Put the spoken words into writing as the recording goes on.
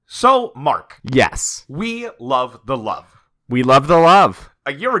So, Mark. Yes. We love the love. We love the love.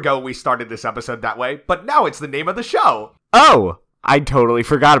 A year ago, we started this episode that way, but now it's the name of the show. Oh, I totally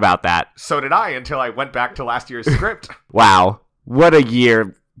forgot about that. So did I until I went back to last year's script. Wow. What a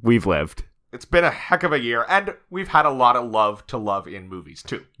year we've lived. It's been a heck of a year, and we've had a lot of love to love in movies,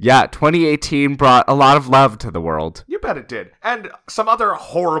 too. Yeah, 2018 brought a lot of love to the world. You bet it did. And some other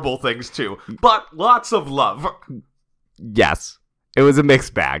horrible things, too. But lots of love. Yes. It was a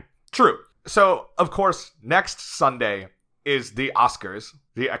mixed bag. True. So, of course, next Sunday is the Oscars,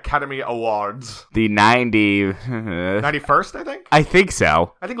 the Academy Awards. The 91st, I think? I think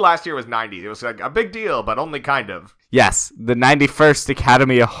so. I think last year was 90. It was like a big deal, but only kind of. Yes, the 91st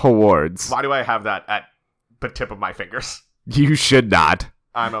Academy Awards. Why do I have that at the tip of my fingers? You should not.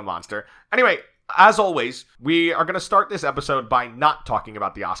 I'm a monster. Anyway, as always, we are going to start this episode by not talking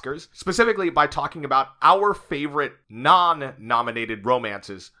about the Oscars, specifically by talking about our favorite non-nominated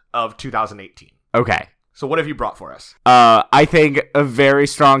romances of 2018. Okay. So what have you brought for us? I think a very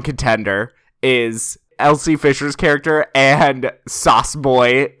strong contender is Elsie Fisher's character and Sauce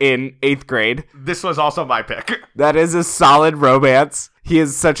Boy in 8th grade. This was also my pick. That is a solid romance. He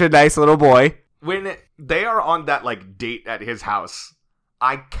is such a nice little boy. When they are on that, date at his house,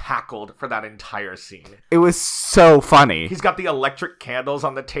 I cackled for that entire scene. It was so funny. He's got the electric candles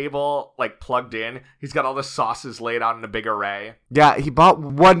on the table, plugged in. He's got all the sauces laid out in a big array. Yeah, he bought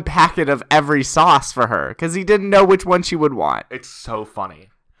one packet of every sauce for her because he didn't know which one she would want. It's so funny.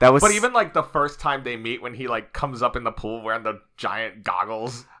 But even the first time they meet when he comes up in the pool wearing the giant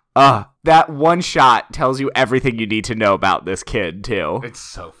goggles. That one shot tells you everything you need to know about this kid too. It's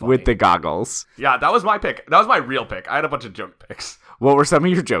so funny. With the goggles. Yeah, that was my pick. That was my real pick. I had a bunch of joke picks. What were some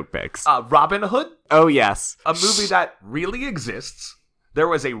of your joke picks? Robin Hood. Oh, yes. A movie that really exists. There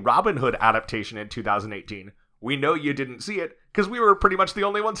was a Robin Hood adaptation in 2018. We know you didn't see it because we were pretty much the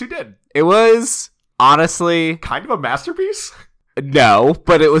only ones who did. It was, honestly... kind of a masterpiece? No,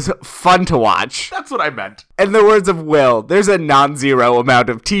 but it was fun to watch. That's what I meant. In the words of Will, there's a non-zero amount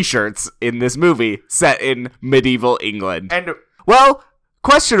of t-shirts in this movie set in medieval England. And, well,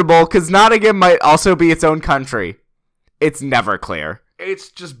 questionable, because Nottingham might also be its own country. It's never clear.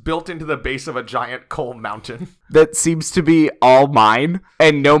 It's just built into the base of a giant coal mountain. That seems to be all mine,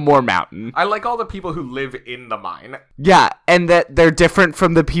 and no more mountain. I like all the people who live in the mine. Yeah, and that they're different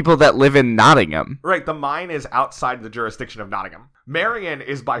from the people that live in Nottingham. Right, the mine is outside the jurisdiction of Nottingham. Marion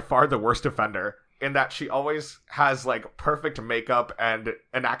is by far the worst offender, in that she always has, perfect makeup and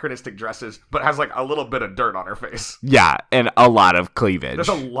anachronistic dresses, but has, a little bit of dirt on her face. Yeah, and a lot of cleavage. There's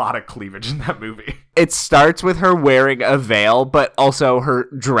a lot of cleavage in that movie. It starts with her wearing a veil, but also her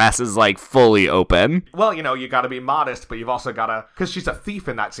dress is, fully open. Well, you gotta be modest, but you've also gotta... because she's a thief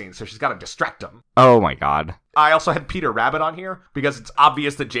in that scene, so she's gotta distract him. Oh my god. I also had Peter Rabbit on here, because it's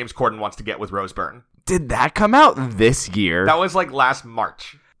obvious that James Corden wants to get with Rose Byrne. Did that come out this year? That was, last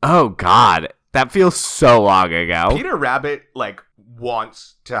March. Oh god. That feels so long ago. Peter Rabbit,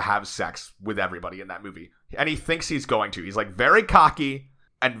 wants to have sex with everybody in that movie. And he thinks he's going to. He's, very cocky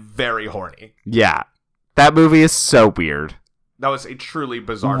and very horny. Yeah. That movie is so weird. That was a truly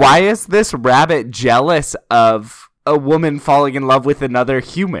bizarre Why is this rabbit jealous of a woman falling in love with another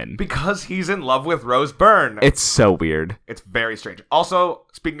human? Because he's in love with Rose Byrne. It's so weird. It's very strange. Also,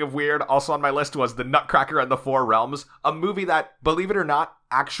 speaking of weird, also on my list was The Nutcracker and the Four Realms, a movie that, believe it or not,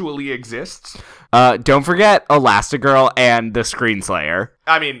 actually exists. Don't forget Elastigirl and the Screenslayer.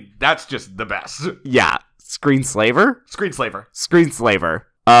 I mean, that's just the best. Yeah. Screenslaver? Screenslaver. Screenslaver.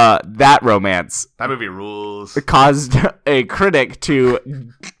 That romance. That movie rules. Caused a critic to...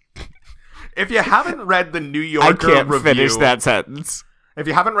 If you haven't read the New Yorker I can't review... finish that sentence. If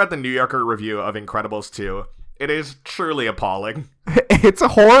you haven't read the New Yorker review of Incredibles 2, it is truly appalling. It's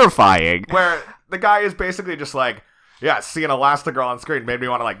horrifying. Where the guy is basically just yeah, seeing Elastigirl on screen made me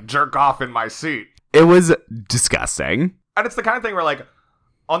want to, jerk off in my seat. It was disgusting. And it's the kind of thing where,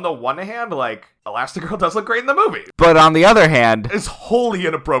 on the one hand, Elastigirl does look great in the movie. But on the other hand... it's wholly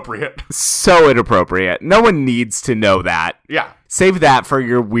inappropriate. So inappropriate. No one needs to know that. Yeah. Save that for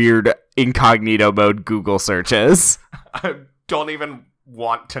your weird incognito mode Google searches. I don't even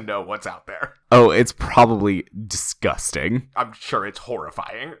want to know what's out there. Oh, it's probably disgusting. I'm sure it's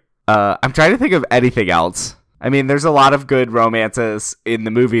horrifying. I'm trying to think of anything else. I mean, there's a lot of good romances in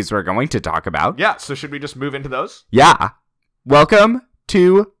the movies we're going to talk about. Yeah, so should we just move into those? Yeah. Welcome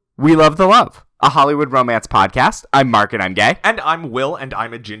to We Love the Love, a Hollywood romance podcast. I'm Mark and I'm gay. And I'm Will and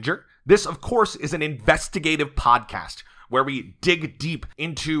I'm a ginger. This, of course, is an investigative podcast where we dig deep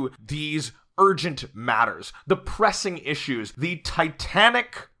into these urgent matters, the pressing issues, the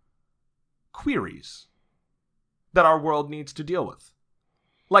titanic queries that our world needs to deal with.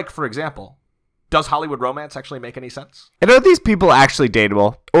 Like, for example, does Hollywood romance actually make any sense? And are these people actually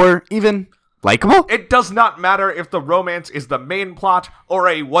dateable? Or even likable? It does not matter if the romance is the main plot, or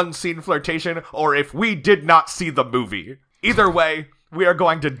a one-scene flirtation, or if we did not see the movie. Either way, we are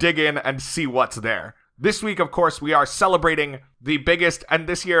going to dig in and see what's there. This week, of course, we are celebrating the biggest and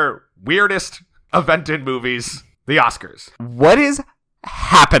this year weirdest event in movies, the Oscars. What is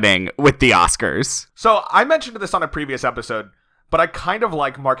happening with the Oscars? So I mentioned this on a previous episode, but I kind of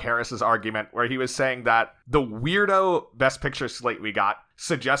like Mark Harris's argument where he was saying that the weirdo Best Picture slate we got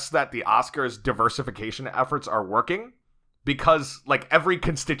suggests that the Oscars diversification efforts are working because, like, every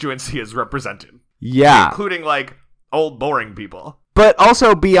constituency is represented. Yeah. Including, like, old boring people. But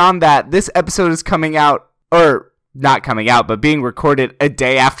also beyond that, this episode is coming out, or not coming out, but being recorded a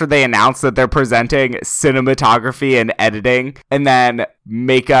day after they announce that they're presenting cinematography and editing, and then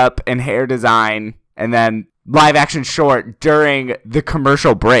makeup and hair design, and then live action short during the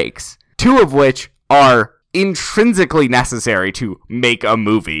commercial breaks, two of which are intrinsically necessary to make a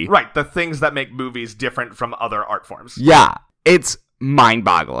movie. Right, the things that make movies different from other art forms. Yeah, it's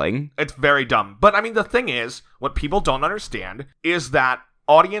mind-boggling. It's very dumb. But, I mean, the thing is, what people don't understand is that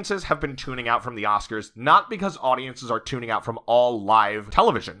audiences have been tuning out from the Oscars not because audiences are tuning out from all live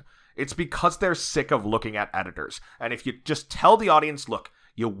television. It's because they're sick of looking at editors. And if you just tell the audience, look,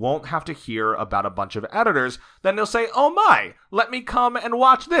 you won't have to hear about a bunch of editors, then they'll say, oh my, let me come and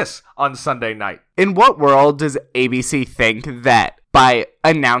watch this on Sunday night. In what world does ABC think that by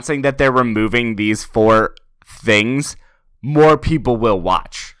announcing that they're removing these 4 things, more people will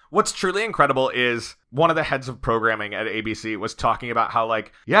watch? What's truly incredible is one of the heads of programming at ABC was talking about how,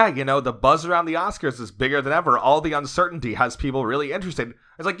 like, yeah, you know, the buzz around the Oscars is bigger than ever. All the uncertainty has people really interested.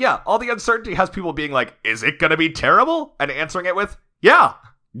 It's like, yeah, all the uncertainty has people being like, is it going to be terrible? And answering it with, yeah.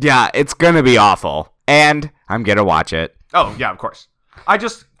 Yeah, it's going to be awful. And I'm going to watch it. Oh, yeah, of course. I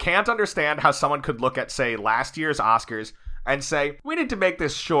just can't understand how someone could look at, say, last year's Oscars and say, we need to make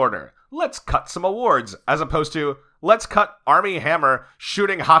this shorter. Let's cut some awards, as opposed to, let's cut Armie Hammer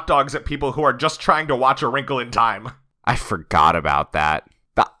shooting hot dogs at people who are just trying to watch A Wrinkle in Time. I forgot about that.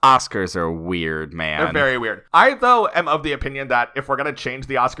 The Oscars are weird, man. They're very weird. I, though, am of the opinion that if we're going to change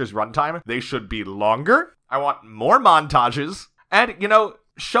the Oscars runtime, they should be longer. I want more montages. And, you know,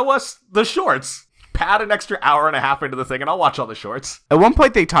 show us the shorts. Pad an extra hour and a half into the thing, and I'll watch all the shorts. At one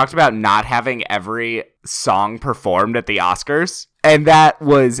point, they talked about not having every song performed at the Oscars. And that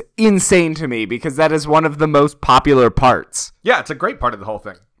was insane to me because that is one of the most popular parts. Yeah, it's a great part of the whole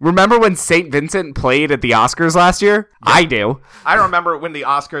thing. Remember when St. Vincent played at the Oscars last year? Yeah. I do. I remember when the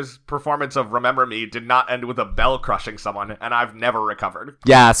Oscars performance of Remember Me did not end with a bell crushing someone, and I've never recovered.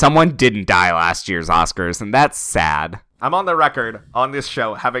 Yeah, someone didn't die last year's Oscars, and that's sad. I'm on the record on this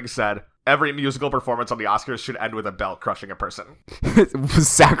show having said, every musical performance on the Oscars should end with a bell crushing a person.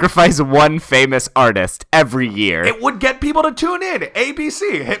 Sacrifice one famous artist every year. It would get people to tune in.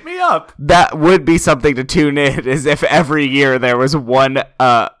 ABC, hit me up. That would be something to tune in, is if every year there was one,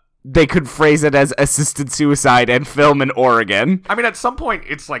 they could phrase it as assisted suicide and film in Oregon. I mean, at some point,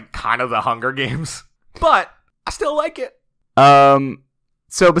 it's like kind of the Hunger Games, but I still like it.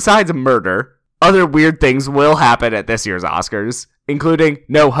 So besides murder, other weird things will happen at this year's Oscars, including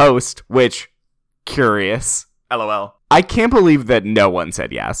no host, which, curious. LOL. I can't believe that no one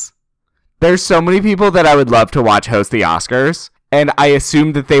said yes. There's so many people that I would love to watch host the Oscars, and I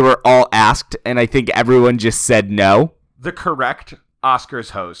assumed that they were all asked, and I think everyone just said no. The correct Oscars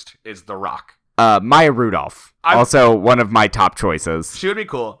host is The Rock. Maya Rudolph. Also one of my top choices. She would be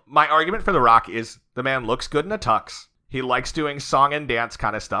cool. My argument for The Rock is the man looks good in a tux. He likes doing song and dance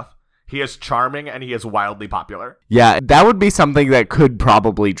kind of stuff. He is charming, and he is wildly popular. Yeah, that would be something that could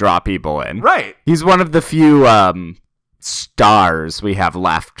probably draw people in. Right. He's one of the few stars we have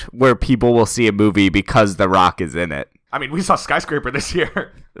left where people will see a movie because The Rock is in it. I mean, we saw Skyscraper this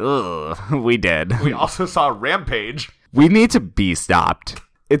year. Ugh, we did. We also saw Rampage. We need to be stopped.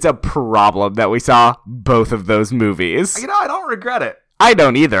 It's a problem that we saw both of those movies. You know, I don't regret it. I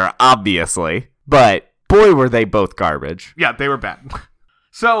don't either, obviously. But boy, were they both garbage. Yeah, they were bad.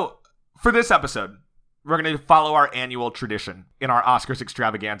 So, for this episode, we're going to follow our annual tradition in our Oscars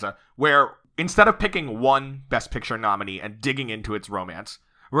extravaganza, where instead of picking one Best Picture nominee and digging into its romance,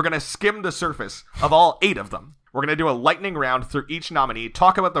 we're going to skim the surface of all 8 of them. We're going to do a lightning round through each nominee,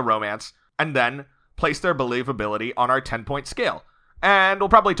 talk about the romance, and then place their believability on our 10-point scale. And we'll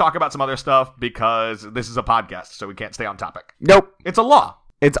probably talk about some other stuff because this is a podcast, so we can't stay on topic. Nope. It's a law.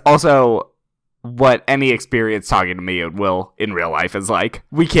 It's also what any experience talking to me will in real life is like.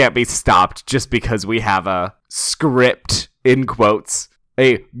 We can't be stopped just because we have a script, in quotes,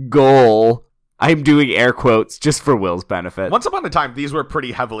 a goal I'm doing air quotes just for Will's benefit. Once upon a time, these were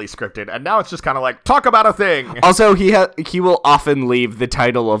pretty heavily scripted, and now it's just kind of like, talk about a thing. Also, he will often leave the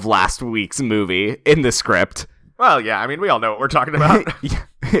title of last week's movie in the script. Well, yeah, I mean, we all know what we're talking about.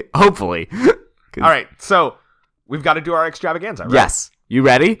 Hopefully. All right, so we've got to do our extravaganza, right? Yes. You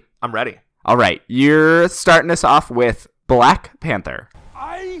ready? I'm ready. All right, you're starting us off with Black Panther.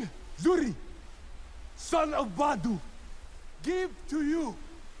 I, Zuri, son of Badu, give to you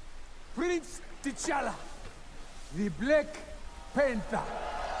Prince T'Challa, the Black Panther.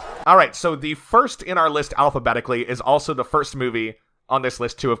 All right, so the first in our list alphabetically is also the first movie on this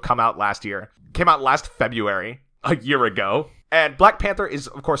list to have come out last year. Came out last February, a year ago. And Black Panther is,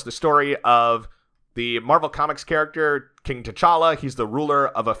 of course, the story of the Marvel Comics character, King T'Challa. He's the ruler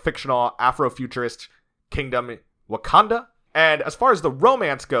of a fictional Afrofuturist kingdom, Wakanda. And as far as the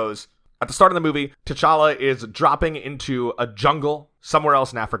romance goes, at the start of the movie, T'Challa is dropping into a jungle somewhere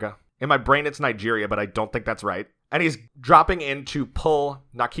else in Africa. In my brain, it's Nigeria, but I don't think that's right. And he's dropping in to pull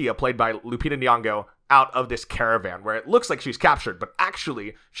Nakia, played by Lupita Nyong'o, out of this caravan where it looks like she's captured, but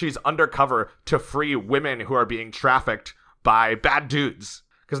actually she's undercover to free women who are being trafficked by bad dudes.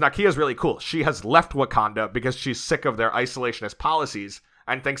 Because Nakia's really cool. She has left Wakanda because she's sick of their isolationist policies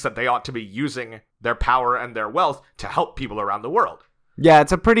and thinks that they ought to be using their power and their wealth to help people around the world. Yeah,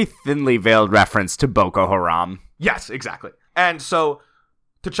 it's a pretty thinly veiled reference to Boko Haram. Yes, exactly. And so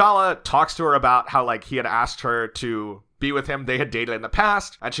T'Challa talks to her about how, like, he had asked her to be with him. They had dated in the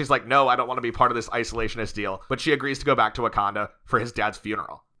past, and she's like, no, I don't want to be part of this isolationist deal. But she agrees to go back to Wakanda for his dad's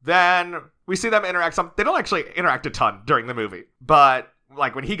funeral. Then we see them interact. They don't actually interact a ton during the movie, but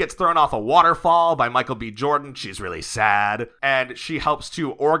like when he gets thrown off a waterfall by Michael B. Jordan, she's really sad, and she helps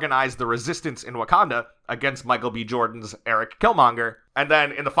to organize the resistance in Wakanda against Michael B. Jordan's Eric Killmonger. And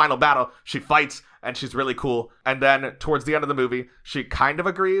then in the final battle, she fights, and she's really cool. And then towards the end of the movie, she kind of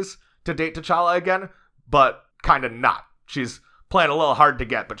agrees to date T'Challa again, but kind of not. She's playing a little hard to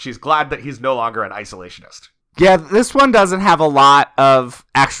get, but she's glad that he's no longer an isolationist. Yeah, this one doesn't have a lot of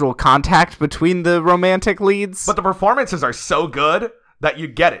actual contact between the romantic leads. But the performances are so good that you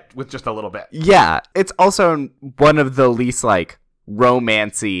get it with just a little bit. Yeah, it's also one of the least, like,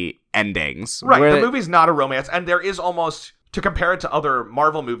 romancy endings. Right, the movie's not a romance, and there is almost, to compare it to other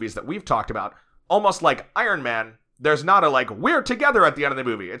Marvel movies that we've talked about, almost like Iron Man, there's not a, like, we're together at the end of the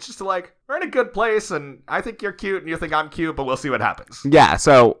movie. It's just a, like, we're in a good place, and I think you're cute, and you think I'm cute, but we'll see what happens. Yeah,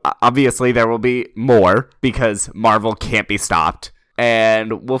 so obviously there will be more, because Marvel can't be stopped,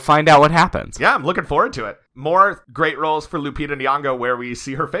 and we'll find out what happens. Yeah, I'm looking forward to it. More great roles for Lupita Nyong'o where we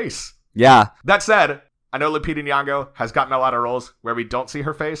see her face. Yeah. That said, I know Lupita Nyong'o has gotten a lot of roles where we don't see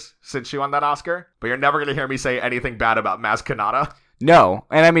her face since she won that Oscar, but you're never going to hear me say anything bad about Maz Kanata. No,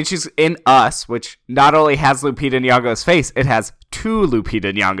 and I mean, she's in Us, which not only has Lupita Nyong'o's face, it has two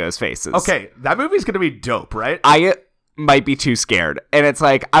Lupita Nyong'o's faces. Okay, that movie's going to be dope, right? I might be too scared. And it's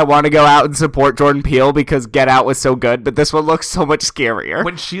like, I want to go out and support Jordan Peele because Get Out was so good, but this one looks so much scarier.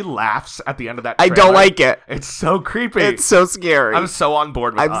 When she laughs at the end of that trailer, I don't like it. It's so creepy. It's so scary. I'm so on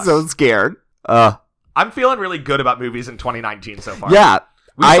board with Us. I'm so scared. I'm feeling really good about movies in 2019 so far. Yeah.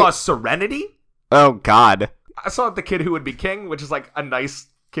 We saw Serenity. Oh, God. I saw The Kid Who Would Be King, which is like a nice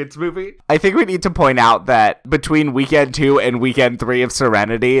kids movie. I think we need to point out that between weekend 2 and weekend 3 of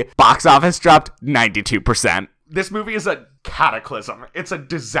Serenity, box office dropped 92%. This movie is a cataclysm. It's a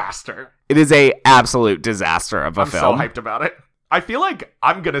disaster. It is a absolute disaster of a film. I'm so hyped about it. I feel like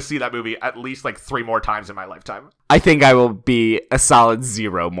I'm going to see that movie at least like 3 more times in my lifetime. I think I will be a solid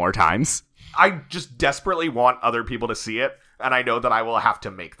 0 more times. I just desperately want other people to see it, and I know that I will have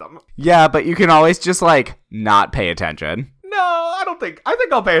to make them. Yeah, but you can always just, like, not pay attention. No, I think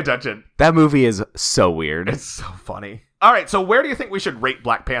I'll pay attention. That movie is so weird. It's so funny. All right, so where do you think we should rate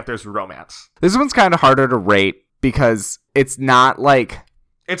Black Panther's romance? This one's kind of harder to rate because it's not, like...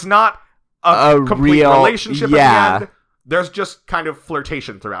 It's not a complete real relationship at the end. There's just kind of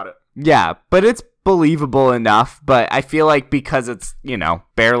flirtation throughout it. Yeah, but it's believable enough, but I feel like because it's, you know,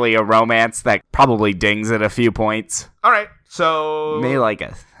 barely a romance, that probably dings at a few points. All right, so... Maybe like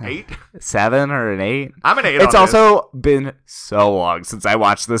a 8? 7 or an 8? I'm an 8 It's also been so long since I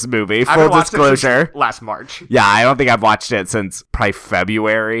watched this movie, full disclosure. It since last March. Yeah, I don't think I've watched it since probably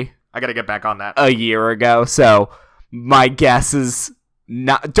February. I gotta get back on that. A year ago, so my guess is...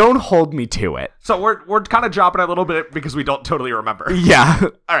 don't hold me to it. So we're kind of dropping a little bit because we don't totally remember. Yeah.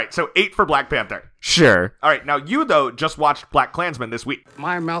 All right, so 8 for Black Panther. Sure. All right, now you, though, just watched Black Klansman this week.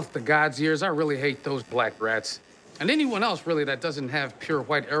 My mouth to God's ears, I really hate those black rats. And anyone else, really, that doesn't have pure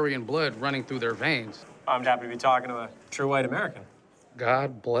white Aryan blood running through their veins. I'm happy to be talking to a true white American.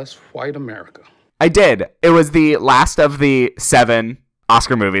 God bless white America. I did. It was the last of the 7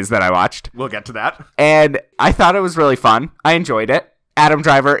 Oscar movies that I watched. We'll get to that. And I thought it was really fun. I enjoyed it. Adam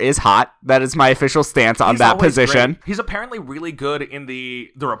Driver is hot. That is my official stance on that always position. great. He's apparently really good in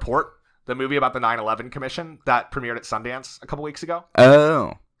the Report, the movie about the 9/11 Commission that premiered at Sundance a couple weeks ago.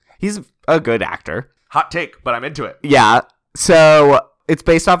 Oh, he's a good actor. Hot take, but I'm into it. Yeah. So it's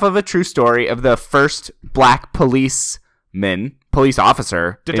based off of a true story of the first black police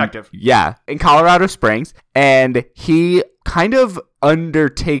officer. Detective. In Colorado Springs. And he kind of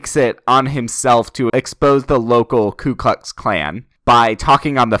undertakes it on himself to expose the local Ku Klux Klan by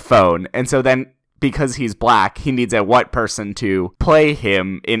talking on the phone. And so then, because he's black, he needs a white person to play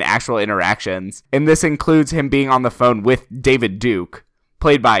him in actual interactions. And this includes him being on the phone with David Duke,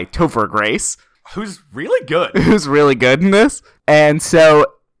 played by Topher Grace. Who's really good. Who's really good in this. And so,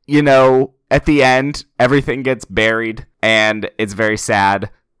 at the end, everything gets buried, and it's very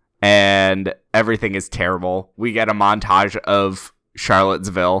sad, and everything is terrible. We get a montage of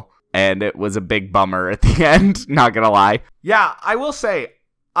Charlottesville, and it was a big bummer at the end, not gonna lie. Yeah, I will say,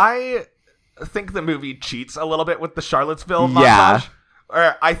 I think the movie cheats a little bit with the Charlottesville montage. Yeah.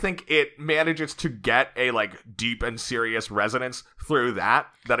 Or I think it manages to get a deep and serious resonance through that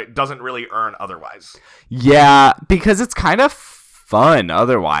it doesn't really earn otherwise. Yeah, because it's kind of fun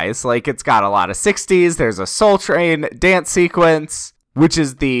otherwise. It's got a lot of 60s, there's a Soul Train dance sequence, which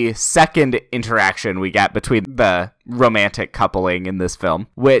is the second interaction we get between the romantic coupling in this film,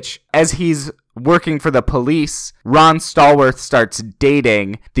 which, as he's working for the police, Ron Stallworth starts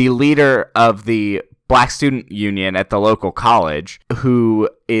dating the leader of the Black Student Union at the local college, who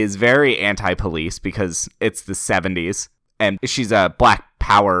is very anti-police because it's the 70s, and she's a Black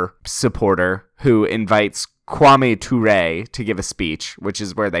Power supporter who invites Kwame Ture to give a speech, which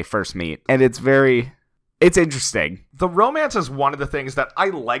is where they first meet, and it's interesting. The romance is one of the things that I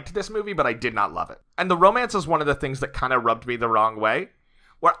liked this movie, but I did not love it. And the romance is one of the things that kind of rubbed me the wrong way,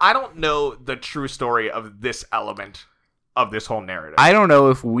 where I don't know the true story of this element of this whole narrative. I don't know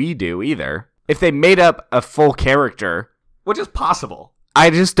if we do either. If they made up a full character, which is possible. I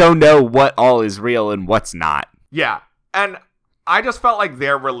just don't know what all is real and what's not. Yeah, and I just felt like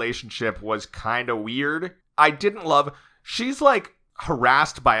their relationship was kind of weird. I didn't love... She's,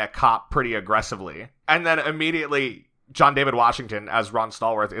 harassed by a cop pretty aggressively, and then immediately John David Washington, as Ron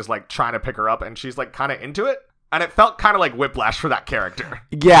Stallworth, is, trying to pick her up, and she's, kind of into it. And it felt kind of like whiplash for that character.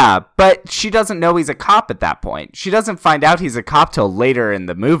 Yeah, but she doesn't know he's a cop at that point. She doesn't find out he's a cop till later in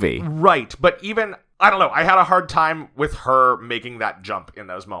the movie. Right, but even, I don't know, I had a hard time with her making that jump in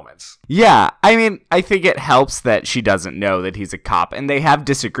those moments. Yeah, I mean, I think it helps that she doesn't know that he's a cop, and they have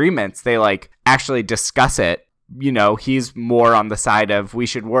disagreements. They, actually discuss it. He's more on the side of we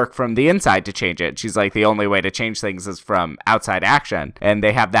should work from the inside to change it. She's the only way to change things is from outside action. And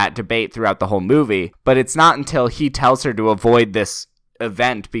they have that debate throughout the whole movie. But it's not until he tells her to avoid this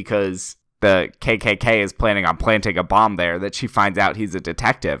event because the KKK is planning on planting a bomb there that she finds out he's a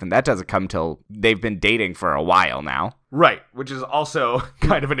detective. And that doesn't come till they've been dating for a while now. Right, which is also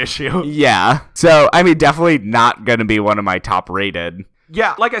kind of an issue. Yeah. So, I mean, definitely not going to be one of my top rated.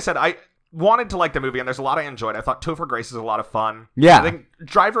 Yeah, like I said, I wanted to like the movie, and there's a lot I enjoyed. I thought Topher Grace is a lot of fun. Yeah. I think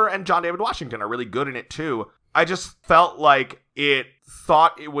Driver and John David Washington are really good in it, too. I just felt like it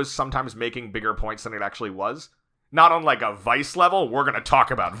thought it was sometimes making bigger points than it actually was. Not on, a Vice level. We're going to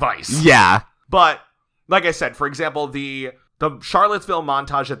talk about Vice. Yeah. But, like I said, for example, the Charlottesville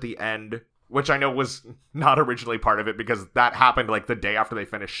montage at the end, which I know was not originally part of it because that happened, the day after they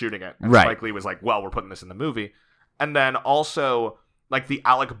finished shooting it. And right. Spike Lee was well, we're putting this in the movie. And then also... the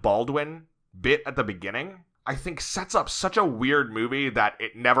Alec Baldwin bit at the beginning, I think sets up such a weird movie that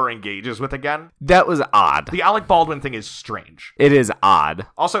it never engages with again. That was odd. The Alec Baldwin thing is strange. It is odd.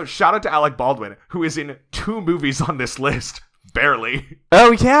 Also, shout out to Alec Baldwin, who is in 2 movies on this list. Barely.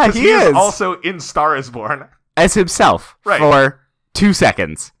 Oh, yeah, he is. Also in Star is Born. As himself. Right. For 2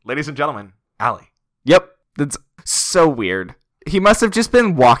 seconds. Ladies and gentlemen, Ali. Yep. That's so weird. He must have just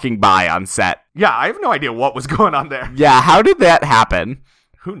been walking by on set. Yeah, I have no idea what was going on there. Yeah, how did that happen?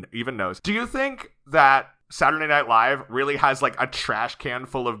 Who even knows? Do you think that Saturday Night Live really has a trash can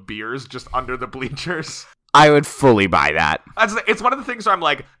full of beers just under the bleachers? I would fully buy that. It's one of the things where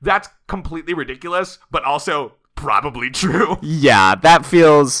I'm that's completely ridiculous, but also probably true. Yeah, that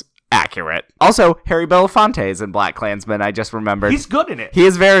feels accurate. Also, Harry Belafonte is in BlacKkKlansman, I just remembered. He's good in it. He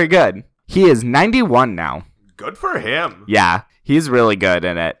is very good. He is 91 now. Good for him. Yeah, he's really good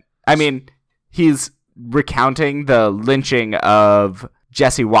in it. I mean, he's recounting the lynching of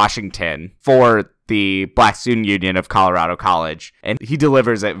Jesse Washington for the Black Student Union of Colorado College, and he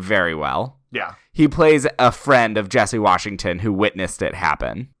delivers it very well. Yeah. He plays a friend of Jesse Washington who witnessed it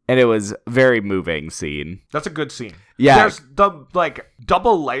happen. And it was a very moving scene. That's a good scene. Yeah. There's the, like,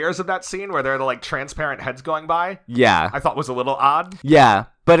 double layers of that scene where they're the, like, transparent heads going by. Yeah. I thought was a little odd. Yeah.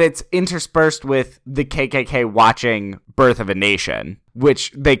 But it's interspersed with the KKK watching Birth of a Nation,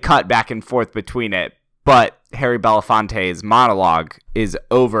 which they cut back and forth between it. But Harry Belafonte's monologue is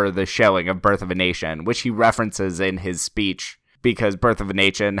over the showing of Birth of a Nation, which he references in his speech because Birth of a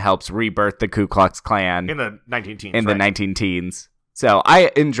Nation helps rebirth the Ku Klux Klan. In the 19-teens, In the 19-teens. So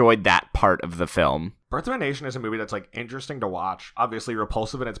I enjoyed that part of the film. Birth of a Nation is a movie that's, like, interesting to watch. Obviously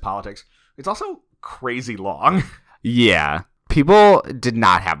repulsive in its politics. It's also crazy long. Yeah. People did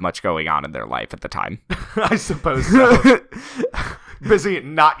not have much going on in their life at the time. I suppose so. Busy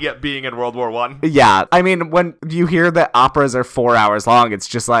not yet being in World War I. Yeah. I mean, when you hear that operas are 4 hours long, it's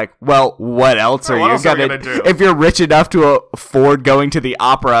just like, well, what else are you gonna do? If you're rich enough to afford going to the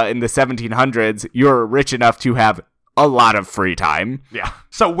opera in the 1700s, you're rich enough to have a lot of free time. Yeah.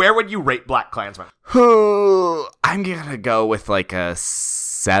 So where would you rate Black Klansman? I'm gonna go with like a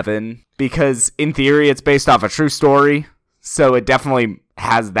 7 because in theory it's based off a true story, so it definitely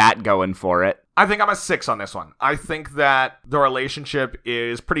has that going for it. I think I'm a 6 on this one. I think that the relationship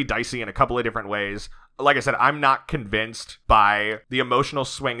is pretty dicey in a couple of different ways. Like I said, I'm not convinced by the emotional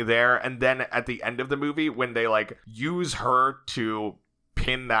swing there. And then at the end of the movie, when they like use her to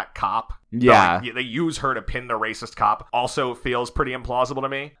pin that cop. Yeah. They use her to pin the racist cop. Also feels pretty implausible to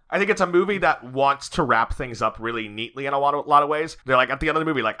me. I think it's a movie that wants to wrap things up really neatly in a lot of ways. They're like, at the end of the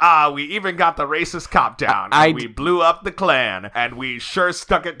movie, like, we even got the racist cop down. And we blew up the Klan. And we sure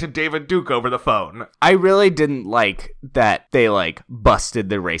stuck it to David Duke over the phone. I really didn't like that they, like, busted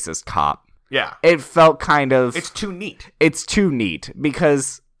the racist cop. Yeah. It felt kind of... It's too neat. It's too neat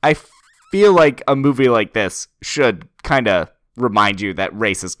because I feel like a movie like this should kind of remind you that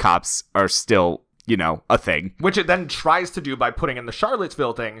racist cops are still, you know, a thing. Which it then tries to do by putting in the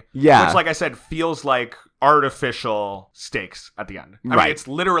Charlottesville thing. Yeah. Which, like I said, feels like artificial stakes at the end. I mean, it's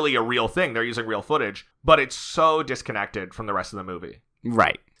literally a real thing. They're using real footage, but it's so disconnected from the rest of the movie.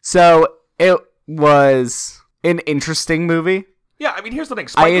 Right. So it was an interesting movie. Yeah, I mean, here's the thing.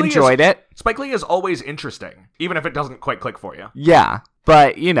 I enjoyed it. Spike Lee is always interesting, even if it doesn't quite click for you. Yeah,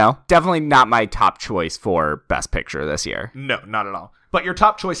 but, you know, definitely not my top choice for Best Picture this year. No, not at all. But your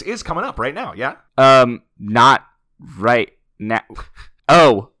top choice is coming up right now, yeah? Not right now.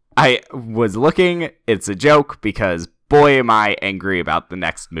 Oh, I was looking. It's a joke because, boy, am I angry about the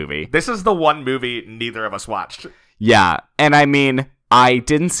next movie. This is the one movie neither of us watched. Yeah, and I mean, I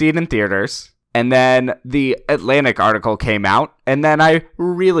didn't see it in theaters. And then the Atlantic article came out, and then I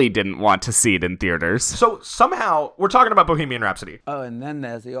really didn't want to see it in theaters. So somehow, we're talking about Bohemian Rhapsody. Oh, and then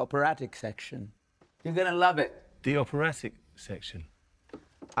there's the operatic section. You're gonna love it. The operatic section.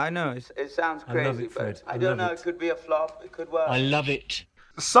 I know, it sounds crazy, love it, Fred. but I don't know, it could be a flop, it could work. I love it.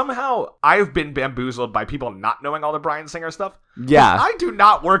 Somehow, I've been bamboozled by people not knowing all the Bryan Singer stuff. Yeah. I do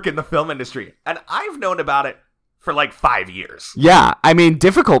not work in the film industry, and I've known about it for like 5 years. Yeah, I mean,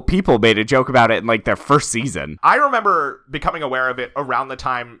 Difficult People made a joke about it in like their first season. I remember becoming aware of it around the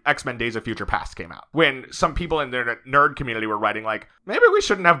time X-Men Days of Future Past came out, when some people in the nerd community were writing like, maybe we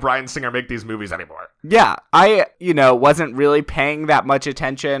shouldn't have Bryan Singer make these movies anymore. Yeah, I, wasn't really paying that much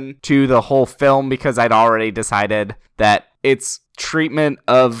attention to the whole film because I'd already decided that its treatment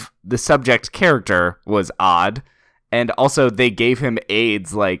of the subject character was odd. And also they gave him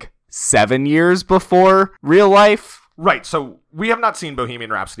AIDS like 7 years before real life. Right, so we have not seen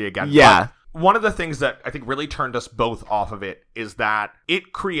Bohemian Rhapsody again. Yeah. But one of the things that I think really turned us both off of it is that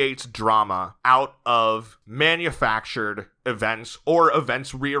it creates drama out of manufactured events or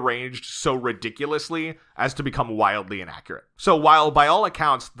events rearranged so ridiculously as to become wildly inaccurate. So while by all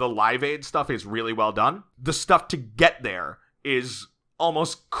accounts the Live Aid stuff is really well done, the stuff to get there is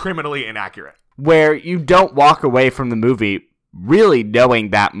almost criminally inaccurate. Where you don't walk away from the movie really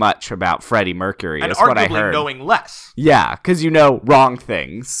knowing that much about Freddie Mercury and is what I arguably heard. knowing less. Yeah, because wrong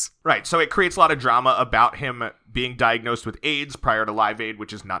things. Right, so it creates a lot of drama about him being diagnosed with AIDS prior to Live Aid,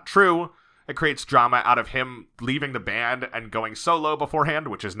 which is not true. It creates drama out of him leaving the band and going solo beforehand,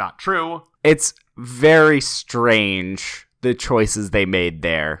 which is not true. It's very strange, the choices they made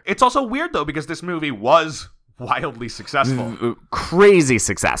there. It's also weird, though, because this movie was wildly successful. Crazy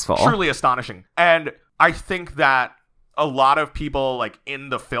successful. Truly astonishing. And I think that a lot of people like in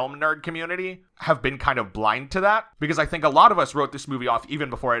the film nerd community have been kind of blind to that, because I think a lot of us wrote this movie off even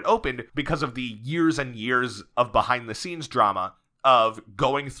before it opened because of the years and years of behind the scenes drama of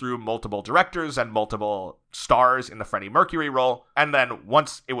going through multiple directors and multiple stars in the Freddie Mercury role. And then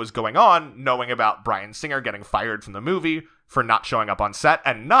once it was going on, knowing about Bryan Singer getting fired from the movie for not showing up on set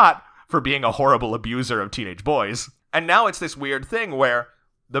and not for being a horrible abuser of teenage boys. And now it's this weird thing where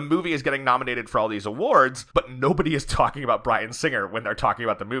the movie is getting nominated for all these awards, but nobody is talking about Bryan Singer when they're talking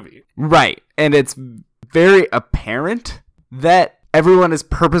about the movie. Right. And it's very apparent that everyone is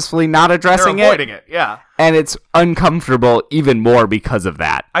purposefully not addressing They're avoiding it, yeah. And it's uncomfortable even more because of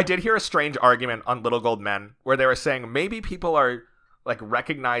that. I did hear a strange argument on Little Gold Men where they were saying maybe people are like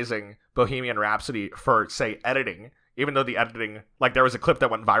recognizing Bohemian Rhapsody for, say, editing, even though the editing, like there was a clip that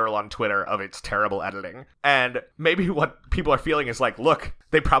went viral on Twitter of its terrible editing. And maybe what people are feeling is like, look,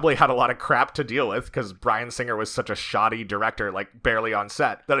 they probably had a lot of crap to deal with because Bryan Singer was such a shoddy director, like barely on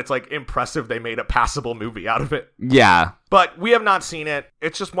set, that it's like impressive they made a passable movie out of it. Yeah. But we have not seen it.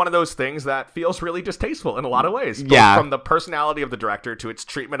 It's just one of those things that feels really distasteful in a lot of ways. Yeah. Both from the personality of the director to its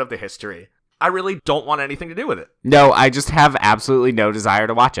treatment of the history. I really don't want anything to do with it. No, I just have absolutely no desire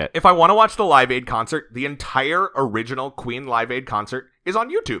to watch it. If I want to watch the Live Aid concert, the entire original Queen Live Aid concert is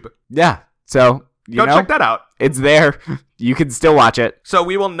on YouTube. Yeah. So, Go check that out. It's there. You can still watch it. So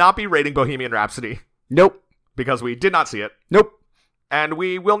we will not be rating Bohemian Rhapsody. Nope. Because we did not see it. Nope. And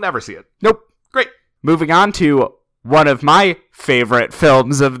we will never see it. Nope. Great. Moving on to one of my favorite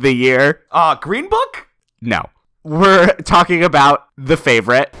films of the year. Green Book? No. We're talking about The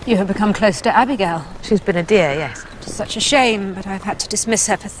Favorite. You have become close to Abigail. She's been a dear, yes. It's such a shame, but I've had to dismiss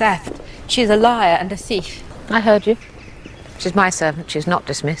her for theft. She's a liar and a thief. I heard you. She's my servant. She's not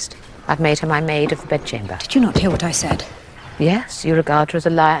dismissed. I've made her my maid of the bedchamber. Did you not hear what I said? Yes, you regard her as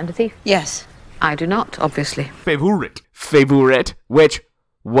a liar and a thief. Yes. I do not, obviously. Favorite. Which,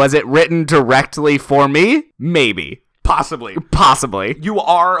 was it written directly for me? Maybe. Possibly. You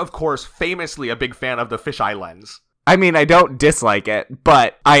are, of course, famously a big fan of the fisheye lens. I mean, I don't dislike it,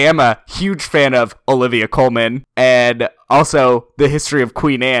 but I am a huge fan of Olivia Colman and also the history of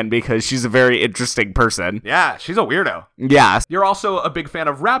Queen Anne because she's a very interesting person. Yeah, she's a weirdo. Yeah. You're also a big fan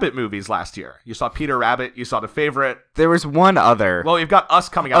of Rabbit movies last year. You saw Peter Rabbit, you saw The Favorite. There was one other. Well, you've got Us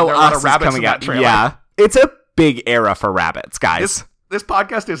coming out. There are a lot of rabbits in that trailer. Yeah. It's a big era for rabbits, guys. This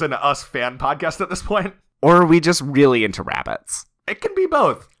podcast is an Us fan podcast at this point. Or are we just really into rabbits? It can be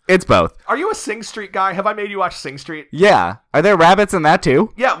both. It's both. Are you a Sing Street guy? Have I made you watch Sing Street? Yeah. Are there rabbits in that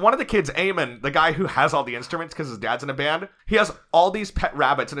too? Yeah, one of the kids, Eamon, the guy who has all the instruments because his dad's in a band, he has all these pet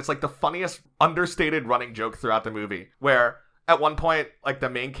rabbits, and it's like the funniest understated running joke throughout the movie, where at one point, like the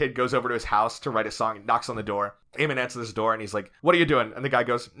main kid goes over to his house to write a song, and knocks on the door. Eamon answers his door and he's like, "What are you doing?" And the guy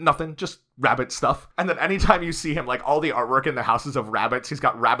goes, "Nothing, just rabbit stuff." And then anytime you see him, like all the artwork in the house is of rabbits. He's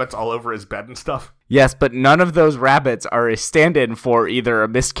got rabbits all over his bed and stuff. Yes, but none of those rabbits are a stand-in for either a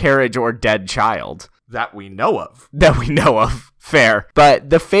miscarriage or dead child. That we know of. Fair. But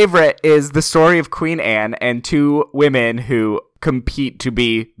The Favorite is the story of Queen Anne and two women who compete to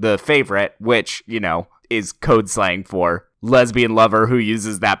be the favorite, which, you know, is code slang for lesbian lover who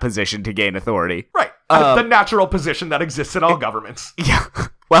uses that position to gain authority. Right. The natural position that exists in all governments. Yeah.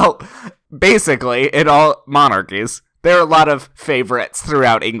 Well, basically, in all monarchies, there are a lot of favorites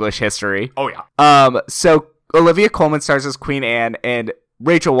throughout English history. Oh, yeah. So Olivia Colman stars as Queen Anne, and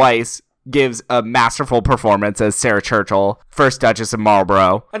Rachel Weisz gives a masterful performance as Sarah Churchill, first Duchess of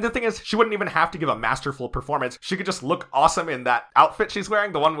Marlborough. And the thing is, she wouldn't even have to give a masterful performance. She could just look awesome in that outfit she's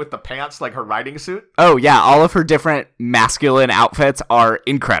wearing, the one with the pants, like her riding suit. Oh, yeah. All of her different masculine outfits are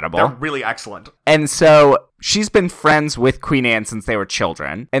incredible. They're really excellent. And so she's been friends with Queen Anne since they were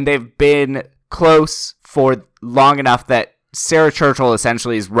children, and they've been close for long enough that Sarah Churchill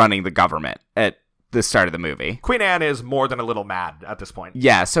essentially is running the government at the start of the movie. Queen Anne is more than a little mad at this point.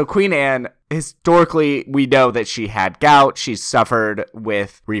 Yeah, so Queen Anne, historically, we know that she had gout. She suffered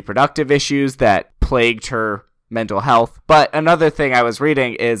with reproductive issues that plagued her mental health. But another thing I was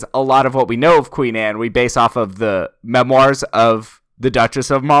reading is a lot of what we know of Queen Anne, we base off of the memoirs of the Duchess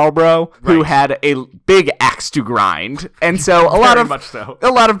of Marlborough, who had a big axe to grind. And so a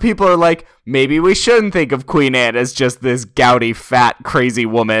lot of people are like, maybe we shouldn't think of Queen Anne as just this gouty, fat, crazy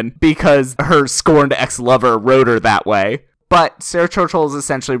woman because her scorned ex-lover wrote her that way. But Sarah Churchill is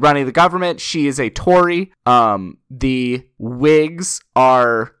essentially running the government. She is a Tory. The Whigs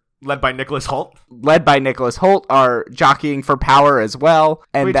are led by Nicholas Hoult, are jockeying for power as well.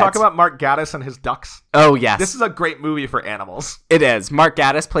 And can we talk about Mark Gatiss and his ducks? Oh, yes. This is a great movie for animals. It is. Mark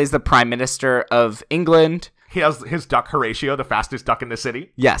Gatiss plays the Prime Minister of England. He has his duck Horatio, the fastest duck in the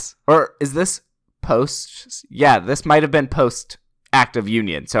city. Yes. Or is this post? Yeah, this might have been post Act of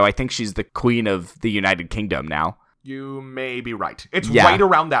Union. So I think she's the Queen of the United Kingdom now. You may be right. It's Yeah. right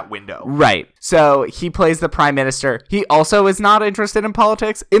around that window. Right. So he plays the prime minister. He also is not interested in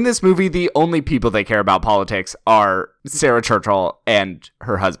politics. In this movie, the only people that care about politics are Sarah Churchill and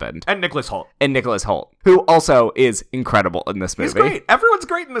her husband. And Nicholas Hoult. And Nicholas Hoult, who also is incredible in this movie. He's great. Everyone's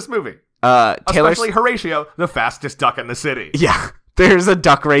great in this movie. Especially Horatio, the fastest duck in the city. Yeah. There's a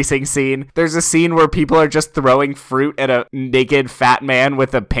duck racing scene. There's a scene where people are just throwing fruit at a naked fat man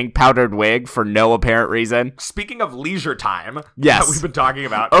with a pink powdered wig for no apparent reason. Speaking of leisure time, Yes. that we've been talking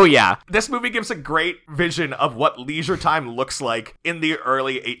about. Oh, yeah. This movie gives a great vision of what leisure time looks like in the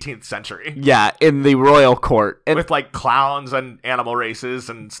early 18th century. Yeah, in the royal court. And With like clowns and animal races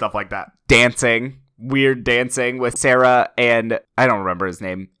and stuff like that. dancing. Weird dancing with Sarah and I don't remember his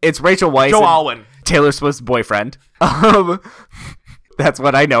name. It's Rachel Weisz. Joe and Alwyn. Taylor Swift's boyfriend. That's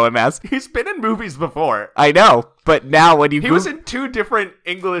what I know him as. He's been in movies before. I know, but now when you He was in 2 different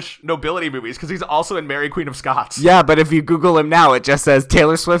English nobility movies because he's also in Mary Queen of Scots. Yeah, but if you Google him now, it just says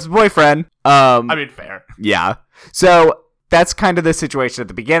Taylor Swift's boyfriend. I mean, fair. Yeah. So that's kind of the situation at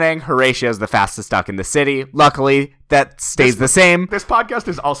the beginning. Horatio's the fastest duck in the city. Luckily, that stays the same. This podcast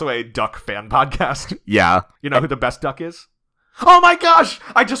is also a duck fan podcast. Yeah. You know who the best duck is? Oh my gosh!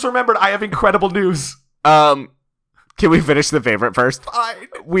 I just remembered I have incredible news. Can we finish the favorite first? Fine.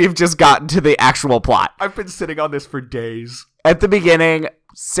 We've just gotten to the actual plot. I've been sitting on this for days. At the beginning,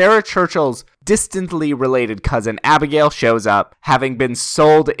 Sarah Churchill's distantly related cousin Abigail shows up, having been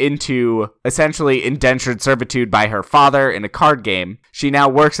sold into essentially indentured servitude by her father in a card game. She now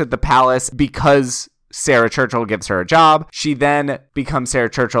works at the palace because Sarah Churchill gives her a job. She then becomes Sarah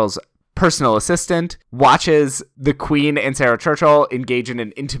Churchill's personal assistant, watches the Queen and Sarah Churchill engage in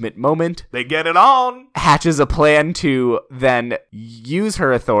an intimate moment, They get it on. hatches a plan to then use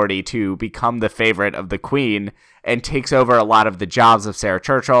her authority to become the favorite of the Queen, and takes over a lot of the jobs of Sarah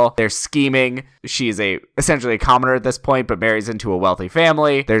Churchill. They're scheming. She's essentially a commoner at this point, but marries into a wealthy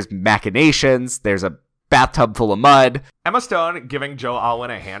family. There's machinations. There's a bathtub full of mud. Emma Stone giving Joe Alwyn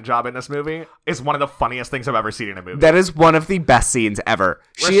a hand job in this movie is one of the funniest things I've ever seen in a movie. That is one of the best scenes ever.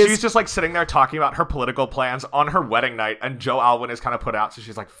 She's just like sitting there talking about her political plans on her wedding night, and Joe Alwyn is kind of put out, so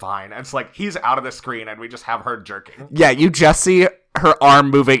she's like, fine. And it's like, he's out of the screen, and we just have her jerking. Yeah, you just see her arm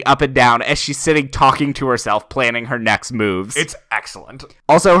moving up and down as she's sitting talking to herself, planning her next moves. It's excellent.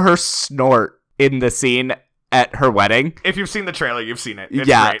 Also, her snort in the scene at her wedding. If you've seen the trailer, you've seen it. It's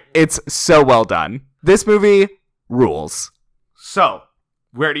Yeah, great. it's so well done. This movie rules. So,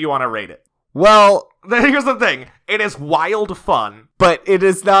 where do you want to rate it? Well, Here's the thing. It is wild fun. but it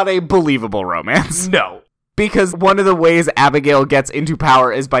is not a believable romance. No. Because one of the ways Abigail gets into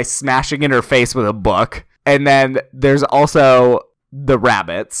power is by smashing in her face with a book. And then there's also the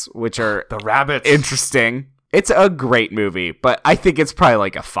rabbits, which are The rabbits. interesting. It's a great movie, but I think it's probably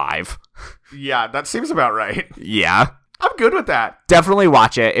like a 5. Yeah, that seems about right. Yeah. I'm good with that. Definitely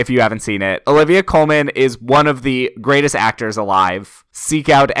watch it if you haven't seen it. Olivia Colman is one of the greatest actors alive. Seek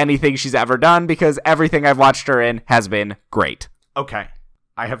out anything she's ever done because everything I've watched her in has been great. Okay,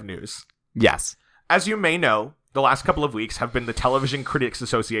 I have news. Yes. As you may know, the last couple of weeks have been the Television Critics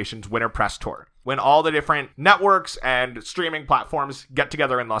Association's Winter Press Tour, when all the different networks and streaming platforms get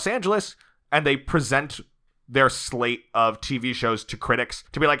together in Los Angeles and they present their slate of TV shows to critics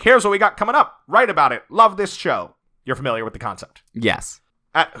to be like, here's what we got coming up. Write about it. Love this show. You're familiar with the concept. Yes.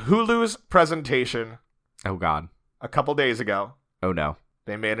 At Hulu's presentation Oh, God. a couple days ago, Oh, no.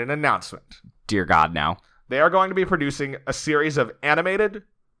 they made an announcement. Dear God, now. They are going to be producing a series of animated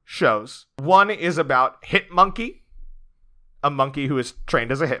shows. One is about Hit Monkey, a monkey who is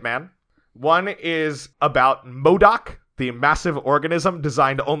trained as a hitman. One is about MODOK, the massive organism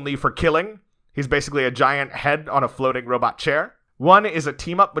designed only for killing. He's basically a giant head on a floating robot chair. One is a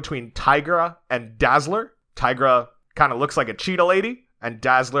team-up between Tigra and Dazzler. Tigra kind of looks like a cheetah lady, and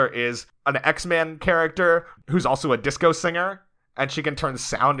Dazzler is an X-Men character who's also a disco singer, and she can turn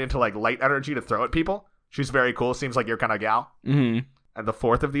sound into like light energy to throw at people. She's very cool. Seems like your kind of gal. Mm-hmm. And the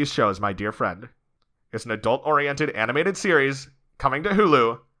fourth of these shows, my dear friend, is an adult-oriented animated series coming to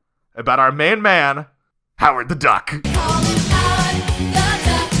Hulu about our main man, Howard the Duck.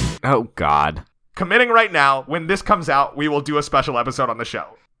 Oh, God. Committing right now, when this comes out, we will do a special episode on the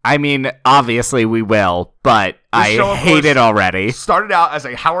show. I mean, obviously we will, but I show, of hate course, it already. Started out as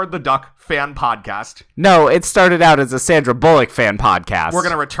a Howard the Duck fan podcast. No, it started out as a Sandra Bullock fan podcast. We're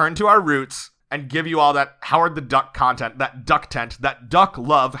going to return to our roots and give you all that Howard the Duck content, that duck tent, that duck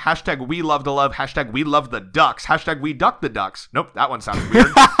love, hashtag we love to love, hashtag we love the ducks, hashtag we duck the ducks. Nope, that one sounds weird.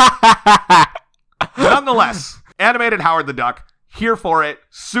 Nonetheless, animated Howard the Duck, here for it,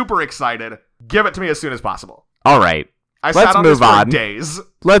 super excited. Give it to me as soon as possible. All right. I Let's sat on move this for on. days.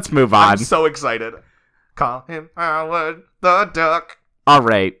 Let's move on. I'm so excited. Call him Howard the Duck. All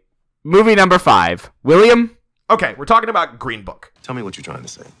right. Movie number 5. William? Okay, we're talking about Green Book. Tell me what you're trying to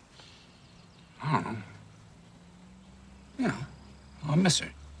say. I don't know. Yeah, I miss her.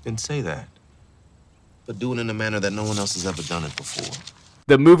 Then say that. But do it in a manner that no one else has ever done it before.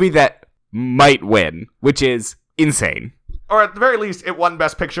 The movie that might win, which is insane. Or at the very least, it won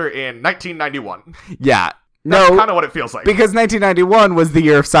Best Picture in 1991. Yeah. That's No, kind of what it feels like. because 1991 was the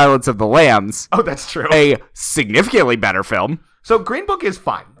year of Silence of the Lambs. Oh, that's true. A significantly better film. So Green Book is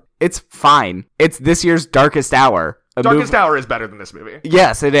fine. It's fine. It's this year's Darkest Hour. Darkest Hour is better than this movie.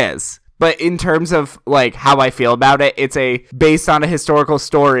 Yes, it is. But in terms of like how I feel about it, it's based on a historical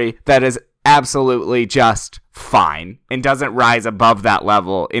story that is absolutely just fine and doesn't rise above that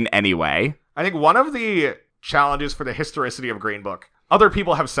level in any way. I think one of the challenges for the historicity of Green Book, other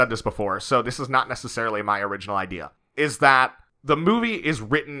people have said this before, so this is not necessarily my original idea, is that the movie is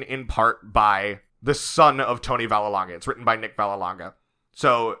written in part by the son of Tony Vallelonga. It's written by Nick Vallelonga.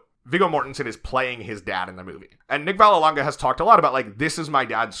 So Viggo Mortensen is playing his dad in the movie. And Nick Vallelonga has talked a lot about, like, this is my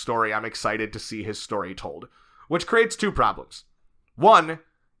dad's story. I'm excited to see his story told. Which creates two problems. One,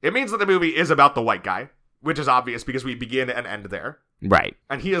 it means that the movie is about the white guy, which is obvious because we begin and end there. Right.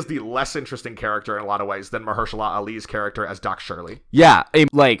 And he is the less interesting character in a lot of ways than Mahershala Ali's character as Doc Shirley. Yeah, a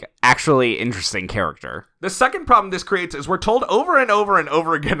actually interesting character. The second problem this creates is we're told over and over and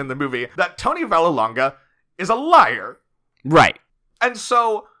over again in the movie that Tony Vallelonga is a liar. Right. And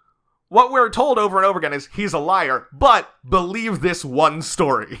so what we're told over and over again is he's a liar, but believe this one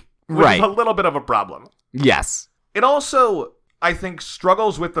story. Which is a little bit of a problem. Yes. It also, I think,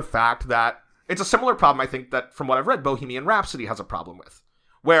 struggles with the fact that it's a similar problem, I think, that from what I've read, Bohemian Rhapsody has a problem with.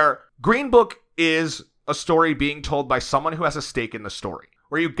 Where Green Book is a story being told by someone who has a stake in the story.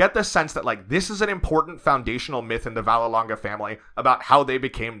 Where you get the sense that, like, this is an important foundational myth in the Vallelonga family about how they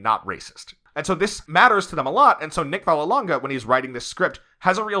became not racist. And so this matters to them a lot, and so Nick Vallelonga, when he's writing this script,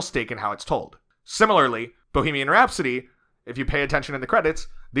 has a real stake in how it's told. Similarly, Bohemian Rhapsody, if you pay attention in the credits,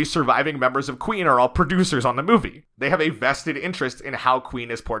 the surviving members of Queen are all producers on the movie. They have a vested interest in how Queen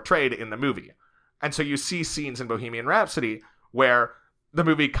is portrayed in the movie. And so you see scenes in Bohemian Rhapsody where the